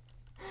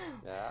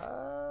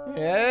 Yeah.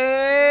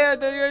 Yeah,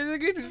 there's a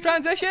good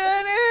transition.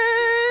 It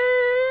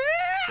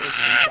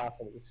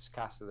was just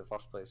cast in the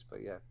first place,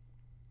 but yeah.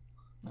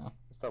 No.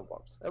 It still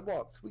works. It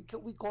works. We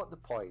got the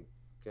point.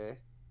 Okay.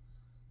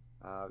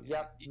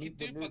 Yeah. You meet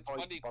can the do new Bugs voice,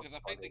 Bunny because I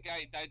Bugs think the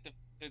Bunny. guy died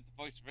the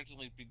voice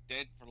originally had been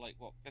dead for like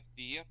what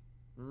 50 years.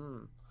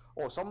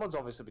 Oh, someone's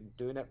obviously been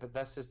doing it, but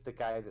this is the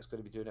guy that's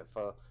going to be doing it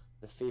for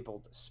the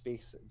fabled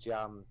Space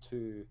Jam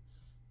 2,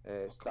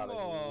 starring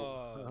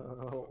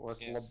on. with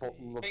Yes.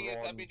 LeBron Thing is,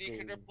 I mean, you James.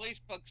 can replace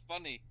Bugs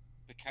Bunny,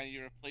 but can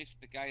you replace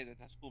the guy that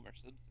has Homer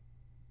Simpson?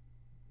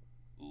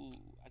 Ooh,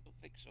 I don't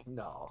think so.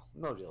 No,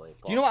 not really.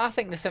 Do you know what I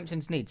think The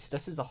Simpsons needs?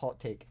 This is a hot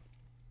take.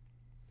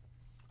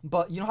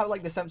 But you know how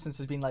like The Simpsons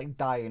has been like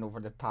dying over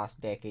the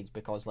past decades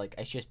because like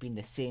it's just been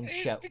the same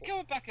shit. It's been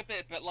coming back a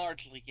bit, but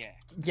largely, yeah.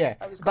 Yeah,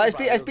 but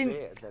it's been.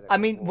 I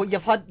mean, well,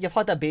 you've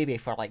had a baby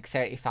for like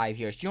 35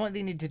 years. Do you know what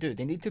they need to do?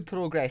 They need to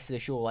progress the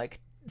show like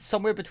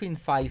somewhere between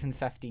 5 and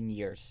 15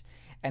 years,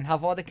 and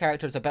have all the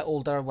characters a bit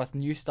older with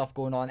new stuff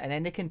going on, and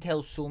then they can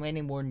tell so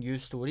many more new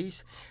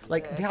stories.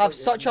 Like they have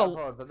such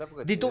a.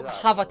 They don't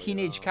have a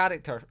teenage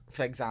character,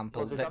 for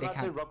example, Well, that they did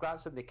can.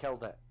 Rugrats and they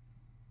killed it.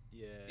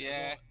 Yeah.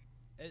 Yeah.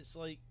 It's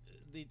like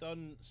they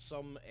done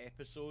some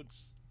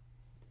episodes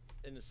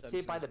in the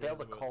Say by the Simpsons bell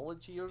the where-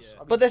 college years. Yeah. I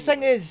mean, But the Jesus.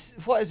 thing is,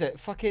 what is it?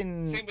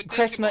 Fucking Same with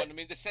Christmas. Digimon. I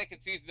mean, the second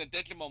season of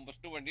Digimon was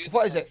nowhere near.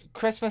 What the is it? first.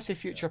 Christmas of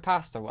Future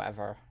Past or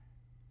whatever.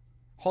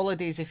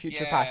 Holidays of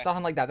Future Yeah. Past,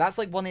 something like that. That's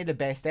like one of the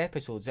best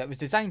episodes. It was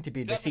designed to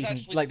be the That was season,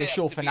 actually like the set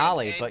show up to be an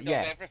finale. end But of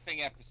yeah,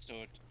 everything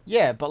episode.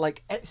 yeah, but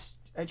like it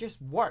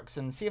just works.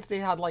 And see if they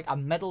had like a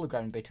middle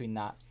ground between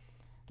that,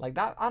 like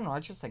that. I don't know. I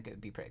just think it would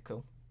be pretty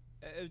cool.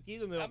 It would give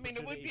them the I mean,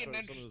 it would opportunity be an for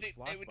some of those interesting.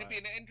 It would be flashbacks.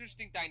 an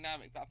interesting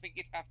dynamic, but I think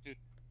you'd have to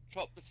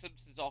drop the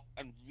Simpsons off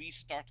and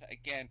restart it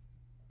again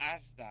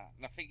as that.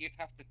 And I think you'd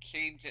have to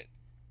change it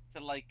to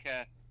like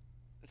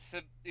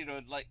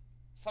like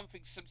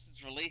something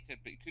Simpsons related,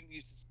 but you couldn't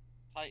use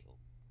the title.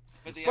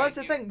 But Well, that's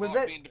the idea thing, of with Bart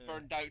Red- being the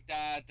burned out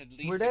dad and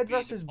Lisa With Red being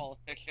versus- the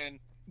politician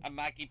and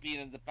Maggie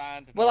being in the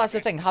band. and Well, all that's the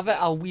rest thing. of Have it it.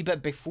 a wee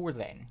bit before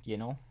then, you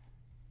know,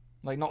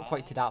 like not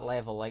quite to that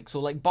level. Like so,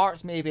 like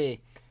Bart's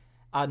maybe,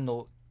 I don't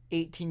know,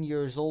 18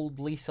 years old.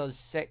 Lisa's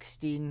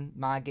 16.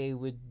 Maggie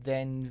would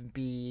then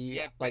be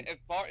Yeah, but like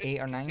if Bart is 8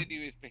 to or 9.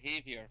 continue his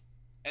behaviour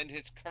in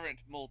his current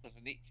mold as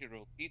an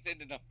 8-year-old, he's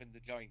ending up in the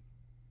joint.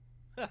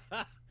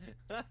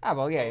 Ah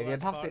well, yeah, Well, they'd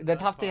that's have part- to they'd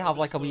that's have to part of have the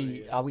like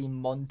story, yeah. a wee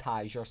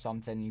montage or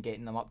something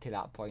getting them up to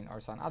that point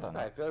or something. I don't know.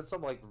 Right, but it's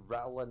some like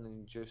Ritalin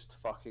induced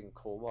fucking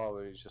coma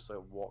where he's just like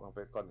walking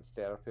about going to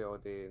therapy all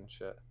day and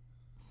shit.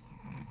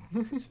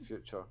 It's the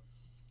future.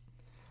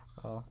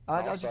 Oh,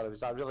 Sorry,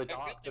 was that really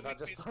dark? It would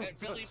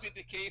really be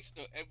the case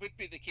though. It would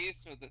be the case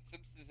though that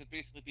Simpsons would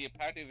basically be a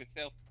parody of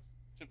itself.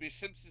 So be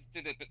Simpsons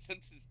did it, but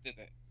Simpsons did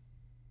it.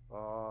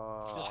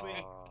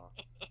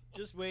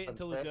 Just wait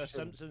until they do a Inception.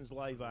 Simpsons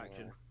live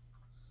action.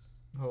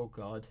 Oh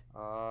god.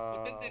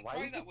 But didn't they why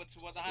try would that once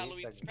with the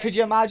Halloween escape special? Could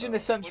you imagine the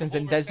When Simpsons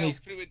in Homer fell Disney's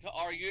through into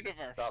our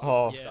universe? That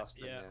Oh. was Yeah,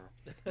 disgusting,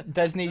 yeah.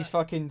 Disney's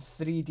fucking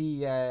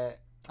 3D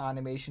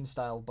animation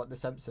style, but the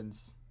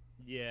Simpsons,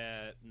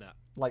 Yeah, nah.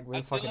 like with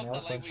I fucking love the Elsa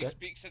and language he shit.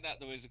 speaks in that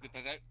though. Is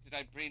did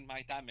I brain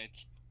my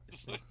damage?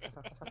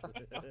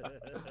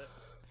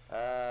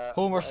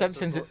 Homer what else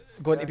Simpson's have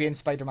we going got? to be in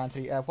Spider-Man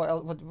 3. What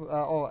else?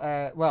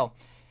 Well,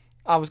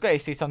 I was going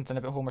to say something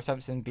about Homer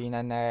Simpson being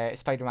in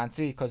Spider-Man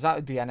 3 because that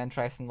would be an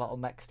interesting little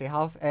mix to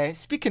have.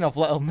 Speaking of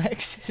little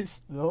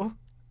mixes, though.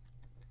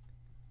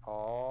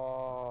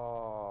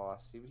 Oh,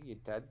 I see what you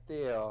did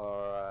there.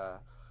 Oh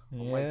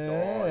my Yes.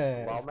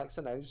 god. Little Mix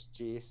announced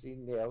JC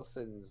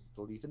Nelson's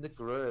leaving the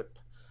group.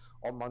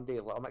 On Monday,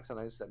 Little Mix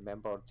announced that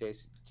member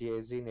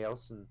JC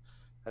Nelson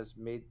has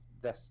made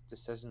this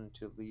decision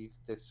to leave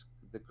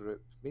the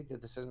group. Made the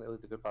decision to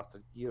leave the group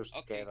after years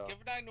Okay, together.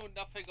 given I know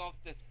nothing of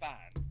this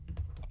band,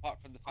 apart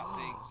from the fact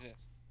they exist,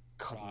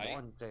 Come right.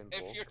 on, then, if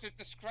bro. you're to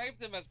describe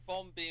them as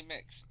Bombay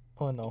Mix,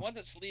 Oh the no. one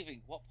that's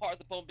leaving, what part of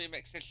the Bombay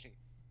Mix is she?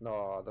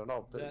 No, they're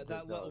not.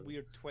 That little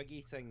weird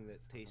twiggy thing that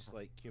tastes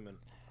like human.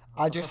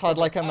 I just had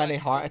like a mini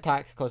heart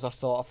attack because I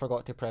thought I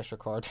forgot to press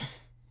record.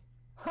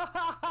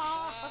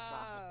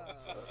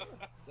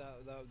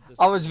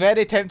 I was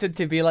very tempted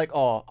to be like,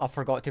 oh, I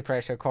forgot to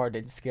press record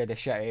and scare the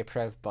shit out of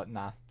Priv, but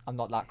nah, I'm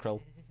not that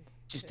cruel.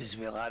 Just as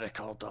well I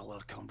record all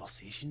our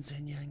conversations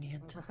in young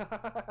end.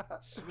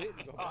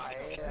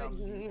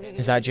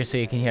 Is that just so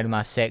you can hear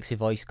my sexy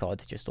voice,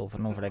 COD, just over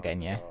and over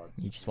again, yeah?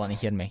 You just want to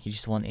hear me. You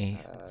just want to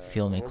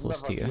feel me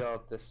close to you. Hear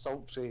the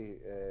sultry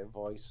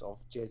voice of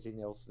Jesse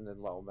Nelson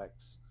in Little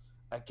Mix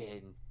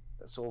again.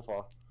 It's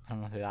over. I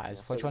don't know who that is.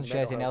 Yeah, Which so one's mental Jesse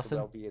health and Nelson?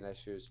 Well-being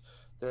issues.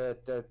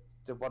 The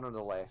one on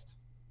the left.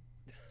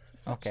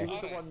 Okay. She was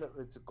the Alright. one that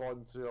was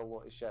gone through a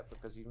lot of shit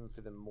because even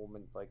for the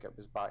moment, like it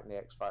was back in the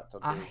X Factor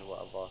I days or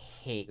whatever.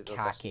 hate they did this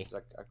khaki. as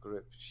a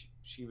group.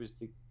 She was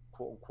the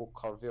quote unquote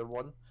curvier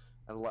one,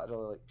 and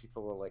literally like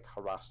people were like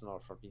harassing her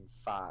for being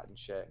fat and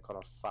shit, and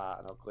calling her fat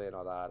and ugly and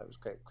all that. It was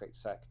quite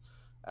sick.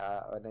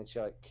 And then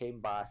she like came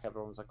back.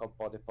 Everyone was like, "Oh,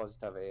 body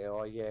positivity.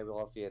 Oh yeah, we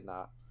love you and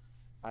that."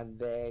 And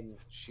then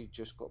she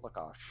just got like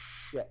a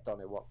shit ton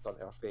of work done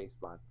to her face,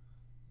 man.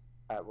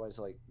 It was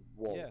like,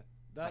 whoa. Yeah,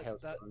 that's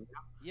hell's that. going on?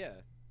 Yeah,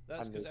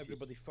 that's And because then she's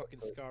everybody fucking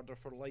scarred her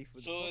for life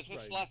with So the is first this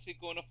round. lassie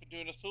going off and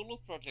doing a solo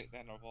project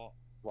then, or what?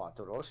 Well, I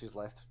don't know. She's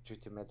left due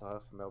to mental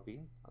health and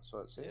well-being. That's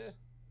what it says.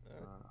 Yeah.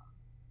 Uh,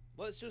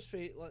 Let's just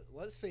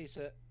let's face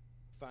it,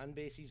 fan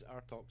bases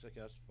are toxic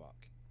as fuck.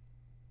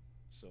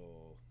 So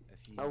if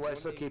you oh,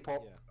 it's the want to-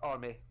 K-pop yeah.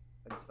 army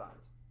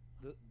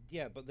instead.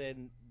 Yeah, but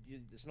then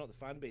it's not the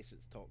fan base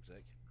that's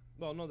toxic.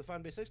 Well, no, the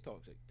fan base is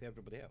toxic to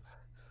everybody else.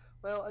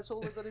 Well, it's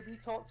only going to be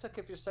toxic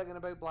if you're singing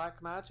about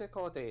black magic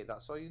all day.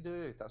 That's all you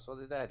do. That's all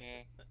they did.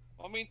 Yeah.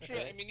 Well, I mean, true.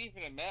 I mean,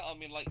 even in metal, I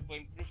mean, like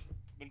when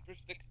Bruce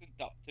Dickinson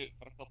dubbed out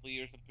for a couple of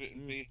years and put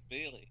in Bass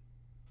Bailey.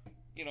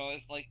 You know,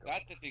 it's like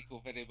that didn't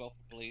go very well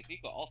for Blaze. He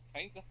got all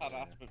kinds of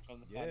harassment from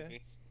the Yeah. fan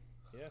base.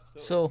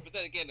 Yeah. So, But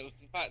then again, it was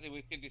the fact that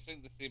we couldn't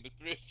sing the same as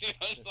Bruce. You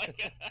know, it's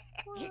like.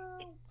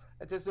 Well,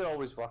 it doesn't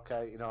always work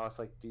out. You know, it's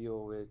like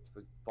Dio with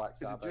Black Is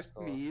Sabbath. it just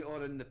or... me,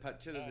 or in the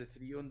picture of the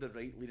three on the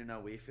right leaning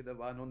away for the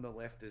one on the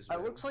left as well?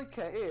 It looks like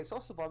it. Hey, it's all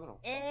subliminal.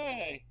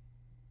 Hey.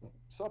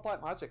 It's all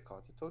black magic,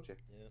 God. I told you.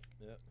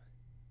 Yeah.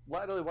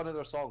 Literally, one of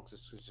their songs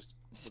is just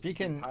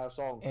Speaking the entire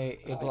song. a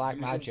Like, black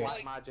using magic.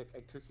 black magic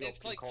and cooking up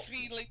It's like concoctions.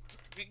 three like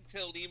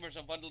ringtail lemurs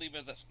and one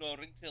lemur that's not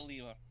a ringtail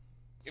lemur.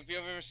 If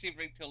you've ever seen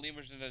ringtail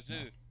lemurs in a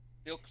zoo,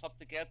 they'll club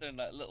together in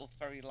that little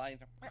furry line.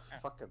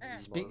 Fucking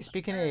lemurs.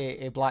 Speaking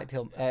of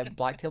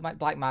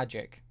black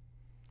magic,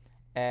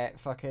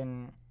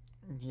 fucking,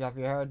 have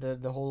you heard the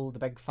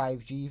big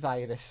 5G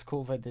virus?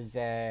 COVID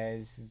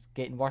is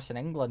getting worse in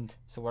England,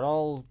 so we're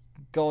all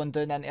going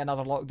down into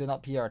another lockdown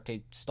up here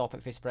to stop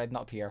it from spreading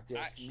up here. Yeah,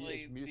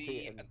 Actually, it's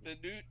mutating.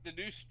 the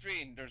new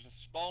strain. There's a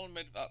small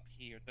amount up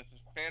here. This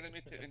is fairly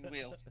mutated in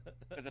Wales,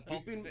 but the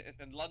bulk of it is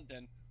in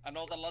London, and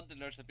all the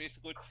Londoners are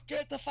basically going,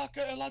 "Get the fuck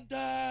out of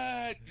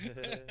London!"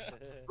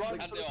 Right,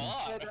 and so they it's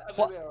are. spread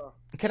What? everywhere.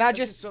 Can I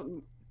This is just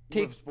something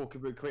take- we've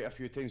spoken about quite a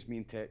few times, me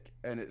and Tech,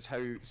 and it's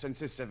how since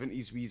the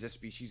 70s we as a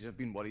species have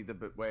been worried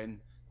about when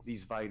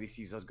these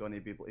viruses are going to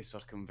be able to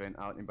circumvent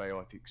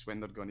antibiotics, when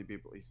they're going to be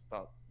able to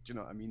start, do you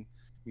know what I mean,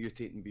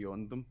 mutating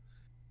beyond them.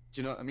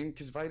 Do you know what I mean?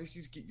 Because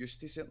viruses get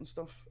used to certain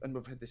stuff, and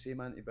we've had the same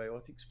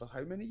antibiotics for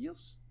how many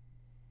years?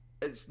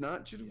 It's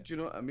natural, do you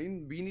know what I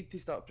mean? We need to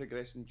start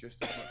progressing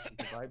just as much as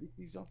the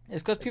viruses are.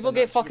 It's because It's people a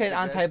get natural fucking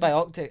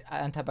progression.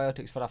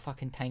 antibiotics for a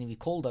fucking tiny wee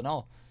cold and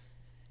all.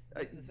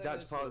 The thing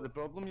That's is, part of though- the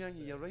problem, yeah,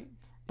 you're right.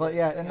 But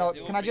yeah, no.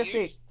 the Can I just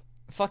say,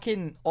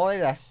 fucking all of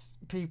this,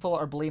 people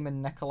are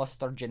blaming Nicola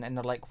Sturgeon, and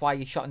they're like, why are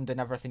you shutting down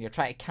everything? You're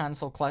trying to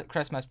cancel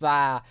Christmas,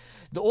 blah.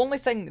 The only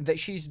thing that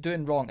she's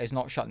doing wrong is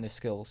not shutting the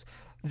schools.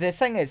 The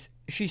thing is,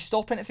 she's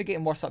stopping it from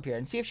getting worse up here.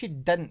 And see, if she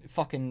didn't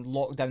fucking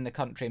lock down the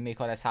country and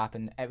make all this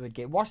happen, it would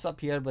get worse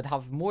up here, would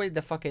have more of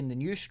the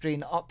new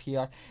strain up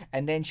here,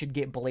 and then she'd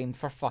get blamed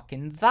for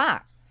fucking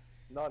that.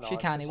 No, She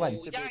can't win.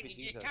 hates the Yeah, baby you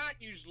Jesus. can't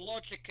use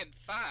logic and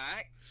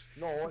facts.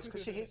 No, it's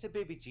because she hates the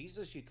baby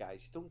Jesus, you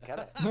guys. You don't get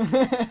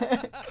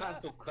it.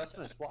 Cancel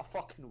Christmas. What a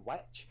fucking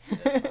witch.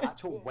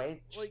 Actual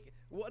wench. Like,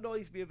 what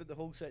annoys me about the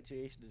whole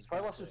situation is Why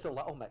listens to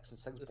Little Mix and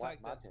sings the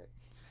Black fact that- Magic?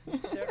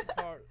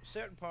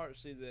 certain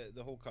parts of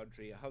the whole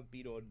country have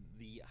been on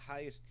the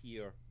highest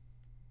tier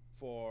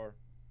for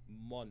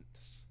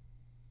months,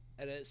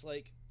 and it's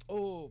like,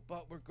 oh,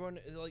 but we're going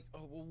to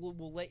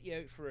we'll let you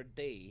out for a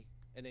day,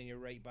 and then you're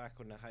right back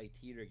on the high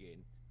tier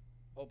again.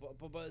 Oh,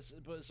 but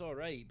it's all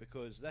right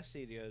because this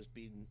area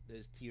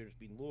this tier's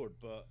been lowered,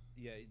 but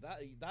yeah,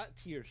 that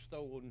tier's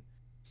still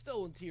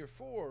on tier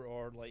 4,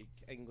 or like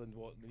England,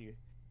 what the new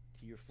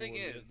tier 4 Thing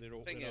is, they're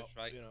opening up.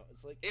 right? You know,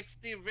 it's like, If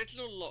the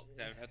original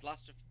lockdown had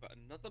lasted for about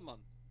another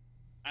month,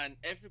 and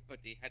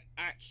everybody had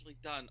actually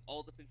done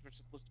all the things we're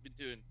supposed to be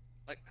doing,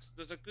 like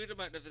there's a good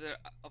amount of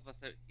us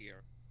out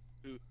here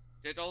who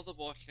did all the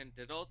washing,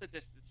 did all the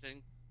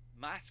distancing,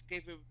 mask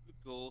everywhere we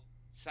go,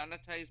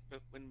 sanitized but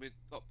when we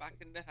got back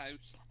in the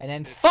house, And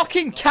then did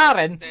fucking all the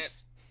Karen!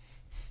 steps.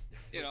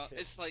 You know,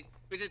 it's like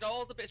we did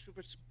all the bits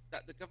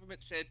that the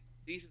government said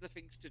these are the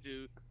things to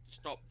do to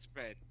stop the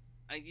spread,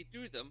 and you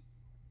do them,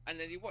 and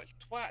then you watch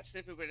twats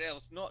everywhere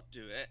else not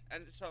do it,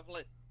 and it's sort of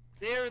like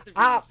they're the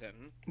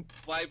reason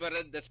why we're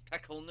in this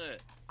pickle now.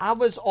 I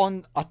was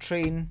on a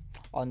train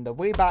on the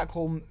way back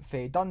home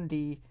from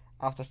Dundee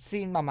after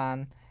seeing my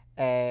man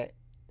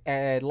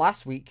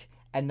last week,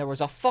 and there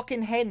was a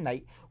fucking hen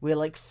night with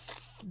like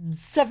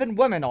 7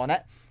 women on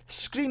it,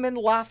 screaming,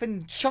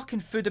 laughing, chucking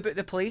food about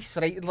the place,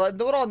 right? Like,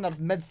 they were on their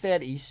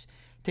mid-30s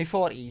to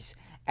 40s,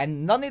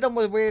 and none of them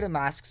were wearing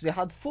masks. They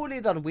had 4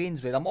 of their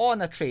wains with them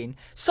on a train.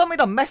 Some of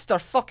them missed their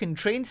fucking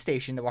train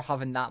station. They were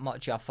having that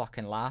much of a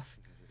fucking laugh.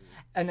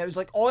 And it was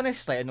like,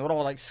 honestly, and they were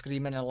all like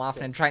screaming and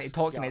laughing and trying to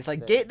talk to me. It's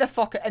like, get the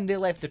fuck out. And they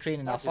left the train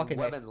in a fucking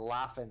mess. Women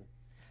laughing.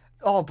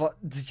 Oh, but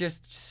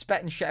just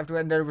spitting shit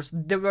everywhere. And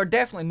they were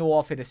definitely no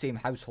off of the same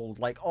household.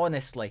 Like,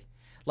 honestly.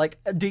 Like,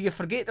 do you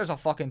forget there's a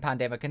fucking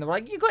pandemic? And they were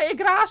like, you got any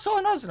grass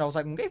on us? And I was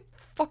like, I'm going to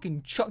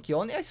fucking chuck you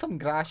onto some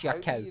grass, you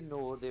cow. How do you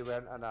know they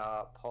weren't in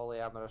a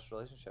polyamorous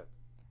relationship?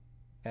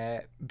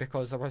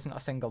 Because there wasn't a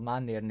single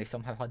man there and they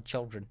somehow had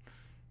children.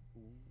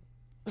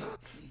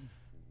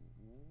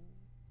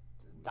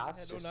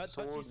 That's Yeah, no, just not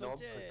so touchy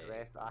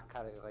non-progressed. I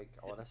can't, like,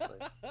 honestly.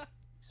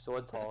 So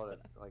intolerant.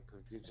 Like,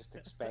 you just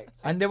expect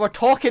And they were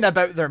talking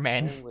about their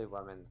men. only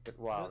women.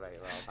 Well, right,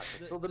 well.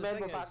 So the the men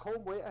thing were back is-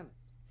 home waiting.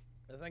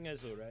 the thing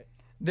is though, right?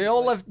 They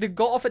all lived. They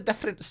got off at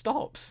different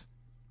stops.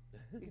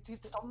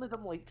 Some of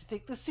them like to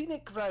take the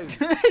scenic route.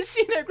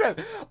 Scenic route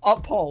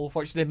up Hall,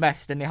 which they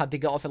missed, and they had to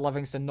get off at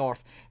Livingston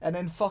North, and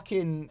then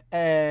fucking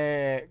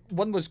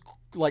one was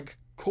like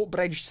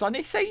Coatbridge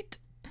Sunnyside,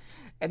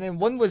 and then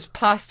one was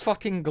past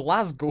fucking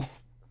Glasgow.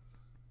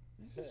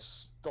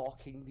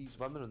 Stalking these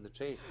women on the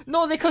train.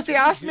 No, because they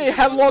asked me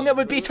how long it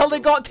would be till they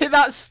got to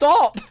that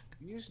stop.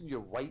 Using your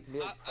white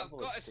male I've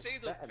privilege got to say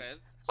though, spit in. Trev,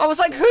 I was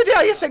like, who do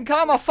you think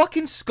I'm, a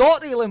fucking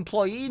ScotRail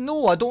employee?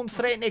 No, I don't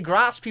threaten to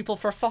grass people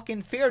for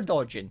fucking fare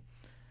dodging.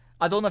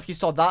 I don't know if you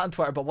saw that on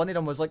Twitter, but one of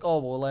them was like, oh,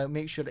 well,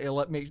 make sure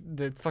to make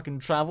the fucking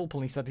travel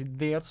police are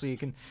there so you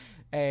can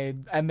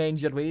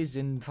amend your ways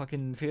and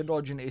fucking fare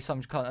dodging to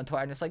some cunt on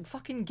Twitter. And it's like,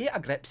 fucking get a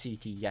grip,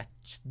 CT, you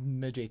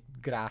midget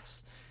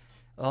grass.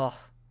 Ugh.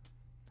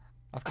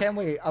 I've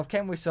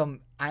come with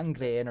some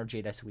angry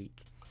energy this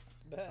week.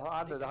 Oh, I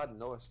hadn't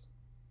noticed.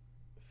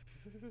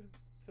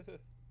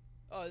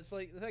 Oh, it's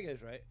like, the thing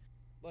is, right?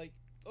 Like,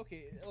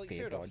 okay, like, Fair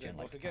fair enough, dodging,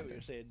 like, like I get what Camden.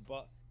 you're saying,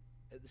 but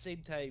at the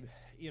same time,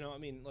 you know what I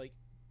mean? Like,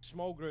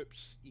 small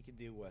groups you can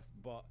deal with,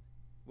 but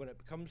when it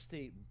comes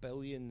to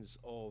billions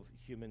of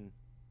human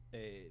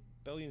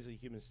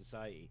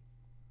society,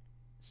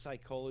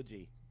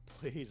 psychology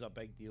plays a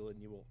big deal,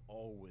 and you will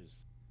always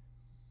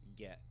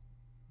get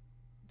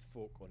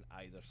folk on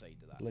either side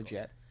of that.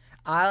 Legit.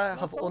 I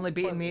have still only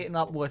been quite meeting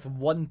up with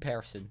one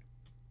person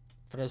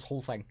for this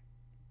whole thing.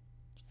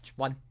 Just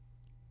one.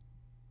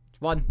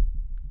 Just one.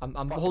 I'm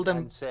Fucking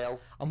holding incel.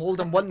 I'm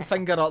holding one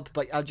finger up,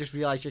 but I just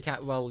realised you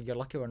can't. Well, you're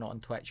lucky we're not on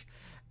Twitch.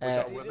 Was it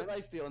a Do you woman?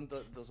 realise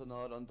There's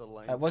another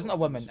underlying. It wasn't a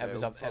problem woman. as It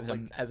was well.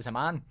 it was a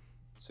man.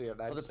 So you're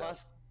an For the incel.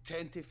 past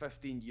 10 to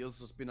 15 years,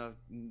 there's been a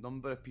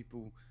number of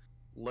people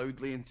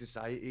loudly in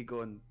society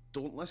going,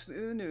 don't listen to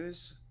the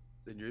news.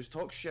 The news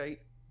talks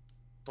shite.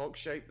 Talk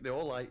shite. They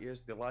all lie to us.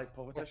 They lie.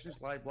 Politicians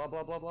lie. Blah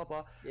blah blah blah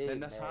blah. Then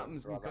this Amen,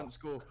 happens, and brother. cunts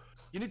go,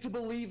 "You need to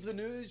believe the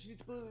news. You need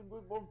to believe,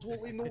 we're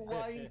totally not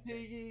lying to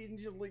you." And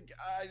you're like,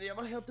 "You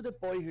ever heard of the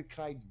boy who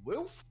cried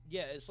wolf?"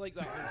 Yeah, it's like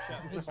that whole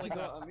shit. It's You like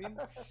know that. what I mean?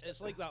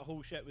 It's like that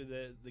whole shit with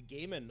the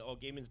gaming. Oh,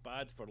 gaming's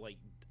bad for like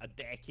a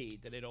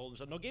decade, and then all of a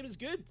sudden, no, gaming's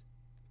good.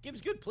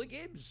 Game's good. Play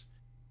games.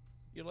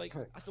 You're like,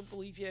 I don't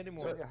believe you So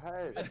anymore. it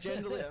has. I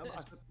generally,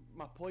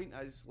 my point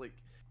is like,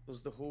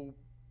 there's the whole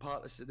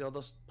the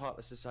other part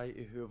of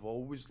society who have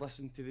always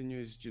listened to the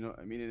news. Do you know what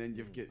I mean? And then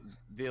you've got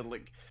they're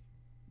like,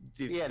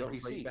 Yeah, they're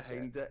NPCs, right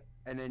behind it,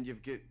 and then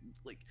you've got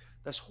like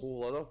this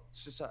whole other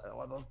society,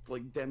 other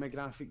like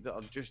demographic that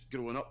are just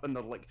growing up, and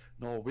they're like,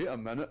 no, wait a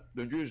minute,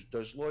 the news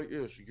does like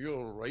this.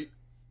 You're right.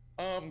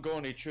 I'm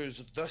gonna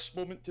choose this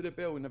moment to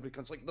rebel, and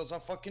everyone's like, there's a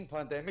fucking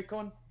pandemic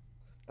on.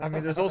 I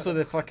mean, there's also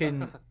the fucking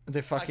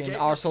get your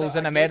arseholes in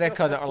I get your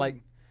America that are fucking- like,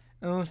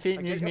 oh, fake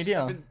I news get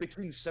media.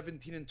 between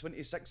 17 and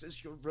 26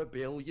 is your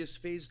rebellious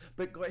phase,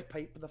 but got to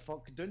pipe the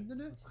fuck down the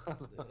now.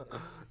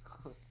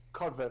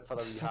 Convert for a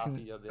wee half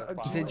a year there.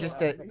 They just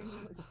the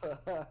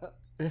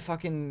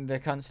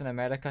cunts in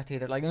America,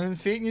 they're like, oh,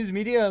 it's fake news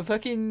media,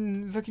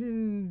 fucking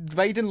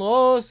Biden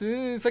laws,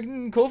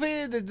 fucking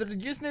COVID, they're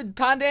using the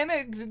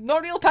pandemic,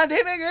 not real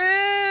pandemic.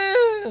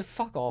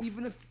 Fuck off.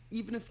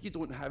 Even if you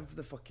don't have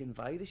the fucking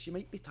virus, you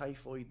might be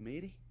typhoid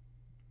Mary.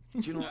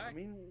 Do you know what I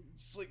mean?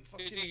 It's like You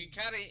fucking.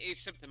 can carry it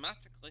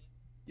asymptomatically.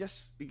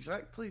 Yes,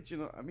 exactly. Do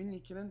you know what I mean? You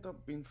can end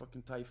up being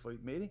fucking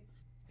typhoid Mary.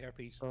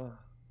 Herpes.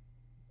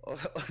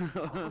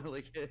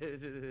 Like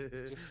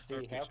Just stay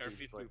Herpes,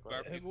 happy.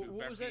 herpes,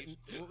 What was it?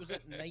 What was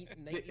it?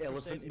 90%. the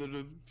elephant in the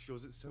room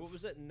shows itself. What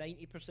was it?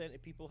 90%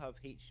 of people have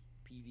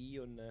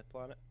HPV on the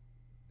planet.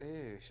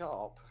 Ew, shut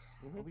up.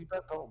 Mhm. A wee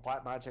bit of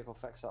black magic will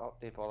fix it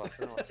up, no bother.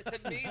 Don't worry. It's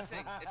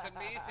amazing. It's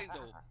amazing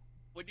though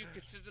when you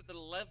consider the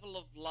level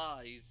of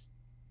lies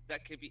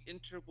that can be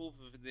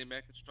interwoven within the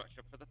American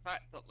structure. For the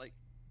fact that like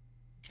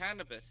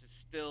cannabis is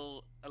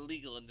still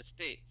illegal in the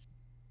States,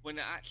 when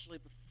it actually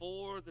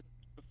before the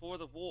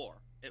war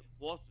it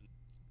wasn't,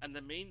 and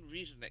the main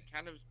reason that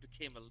cannabis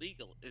became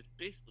illegal is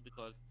basically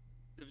because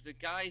there was a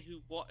guy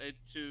who wanted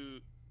to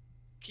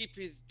keep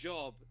his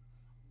job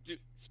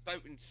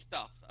spouting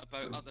stuff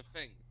about other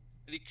things,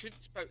 and he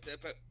couldn't spout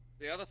about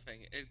the other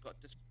thing. It got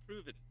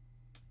disproven,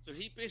 so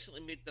he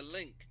basically made the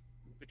link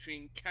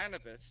between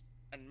cannabis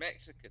and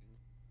Mexicans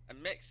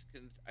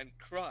and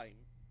crime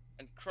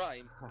and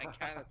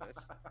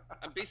cannabis,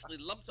 and basically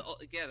lumped it all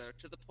together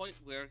to the point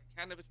where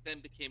cannabis then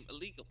became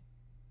illegal.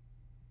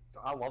 So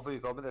I love where you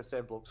go with this,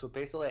 bloke. So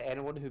basically,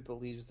 anyone who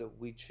believes that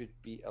weed should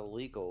be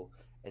illegal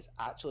is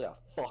actually a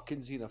fucking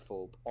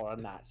xenophobe or a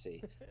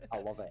Nazi. I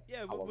love it.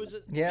 Yeah, I love was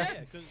it? Yeah,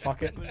 'cause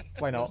fuck it.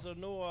 Why not?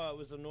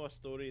 Was there no a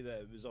story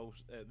that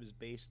it was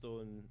based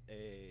on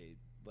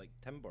like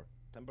timber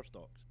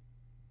stocks?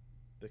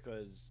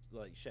 Because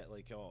like shit,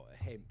 like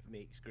hemp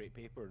makes great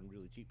paper and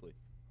really cheaply,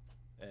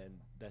 and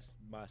this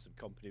massive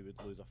company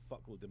would lose a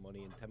fuckload of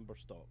money in timber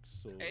stocks.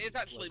 So It is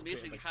actually let's put a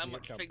amazing big how smear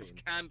much things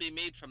campaign. can be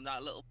made from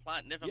that little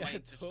plant. Never Yeah,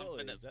 mind just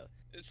totally.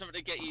 something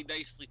to get you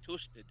nicely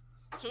toasted.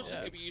 Toasted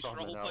Yeah, can be used for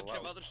a whole bunch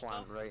of other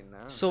stuff. right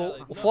now. So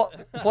Yeah, like,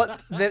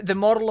 what the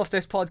moral of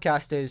this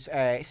podcast is,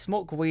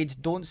 smoke weed,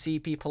 don't see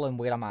people, and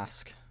wear a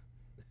mask.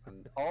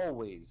 And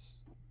always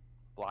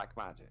black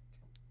magic.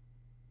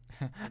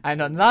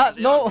 And on that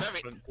They are note,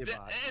 very-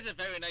 it is a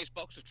very nice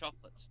box of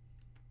chocolates.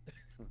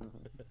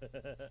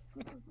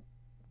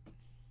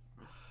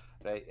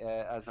 Right,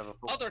 as ever,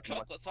 folks, Other much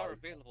chocolates are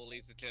obliged- available,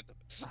 ladies and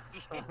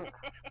gentlemen.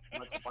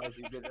 Much obliged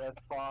you did this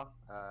far,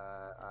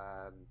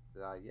 and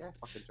yeah,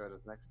 fucking join us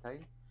next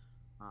time.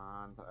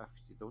 And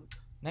if you don't,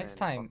 next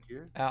then time, fuck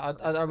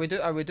you.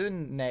 are we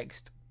doing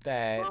next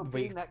Well,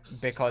 be week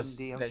next because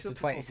Sunday. I'm that's sure the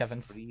people will be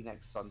 27th. Free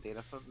next Sunday, and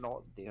if they're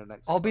not there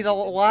next, I'll be the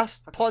Sunday, then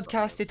last fucking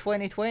podcast Sunday. of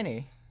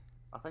 2020.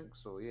 I think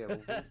so. Yeah.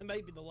 It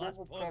might be the last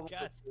we'll probably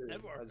podcast do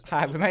ever. is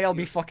We might all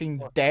be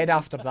fucking dead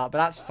after that, but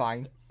that's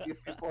fine.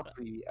 if people are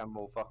free, and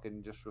we'll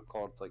fucking just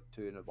record like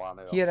 2 in 1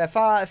 hour. Here, if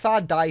I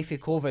die for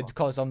COVID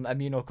because I'm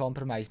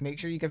immunocompromised, make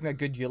sure you give me a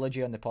good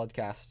eulogy on the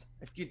podcast.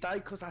 If you die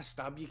because I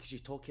stab you because you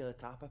talk to the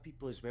tap of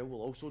people as well,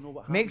 we'll also know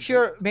what happened.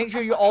 Make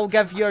sure you all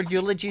give your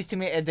eulogies to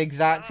me at the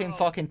exact same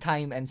fucking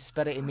time in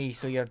spirit of me,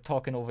 so you're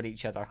talking over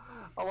each other.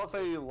 I love how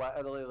you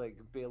literally like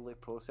barely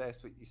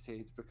processed what you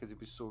said because he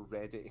was so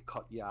ready to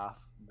cut you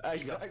off.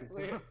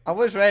 Exactly. I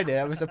was ready.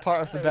 It was a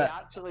part of the He bit.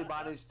 actually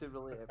managed to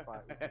relate it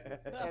back.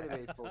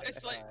 Anyway, folks.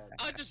 It's like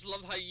I just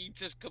love how you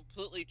just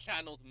completely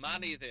channeled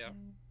Manny there.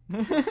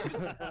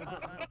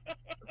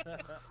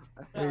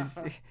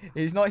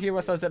 he's not here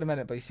with us at the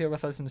minute, but he's here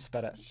with us in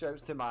spirit.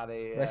 Shouts to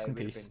Manny. Rest in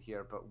We've peace. been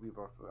here, but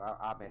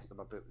I messed him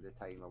about with the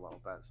time a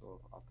little bit, so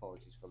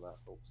apologies for that,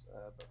 folks.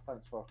 But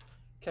thanks for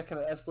kicking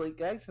it this late,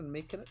 guys, and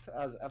making it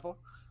as ever.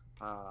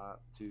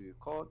 To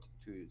COD,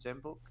 to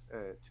Zembok,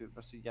 to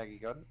Mr.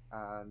 Yagi Gun,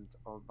 and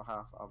on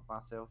behalf of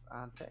myself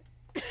and Tech.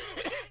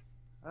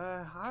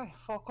 Hi,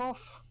 fuck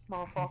off,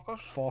 motherfuckers.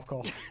 Fuck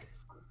off.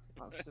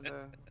 That's the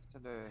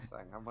new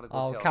thing. I'm gonna go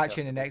I'll tell catch Jeff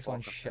you in the to go next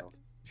one, fuck himself.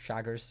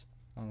 Shaggers.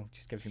 I'll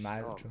just give you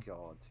my Oh outro.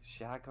 god,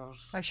 Shaggers.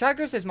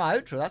 Shaggers is my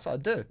outro, that's what I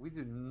do. We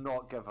do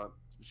not give a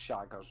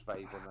Shaggers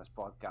vibe on this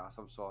podcast.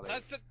 I'm sorry.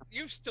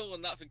 You've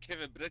stolen that from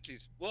Kevin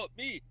Bridges. What,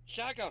 me?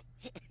 Shagger?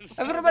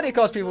 Everybody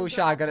calls people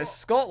Shagger, it's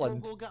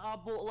Scotland. We'll go get our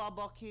bottle of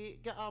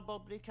bucket, get our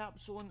Burberry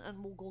caps on,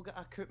 and we'll go get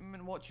a cooking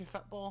and watch your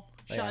football.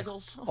 Yeah.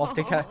 Shaggles.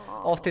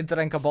 Off to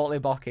drink a bottle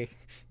of Bucky.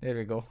 There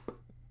we go.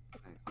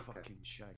 shag.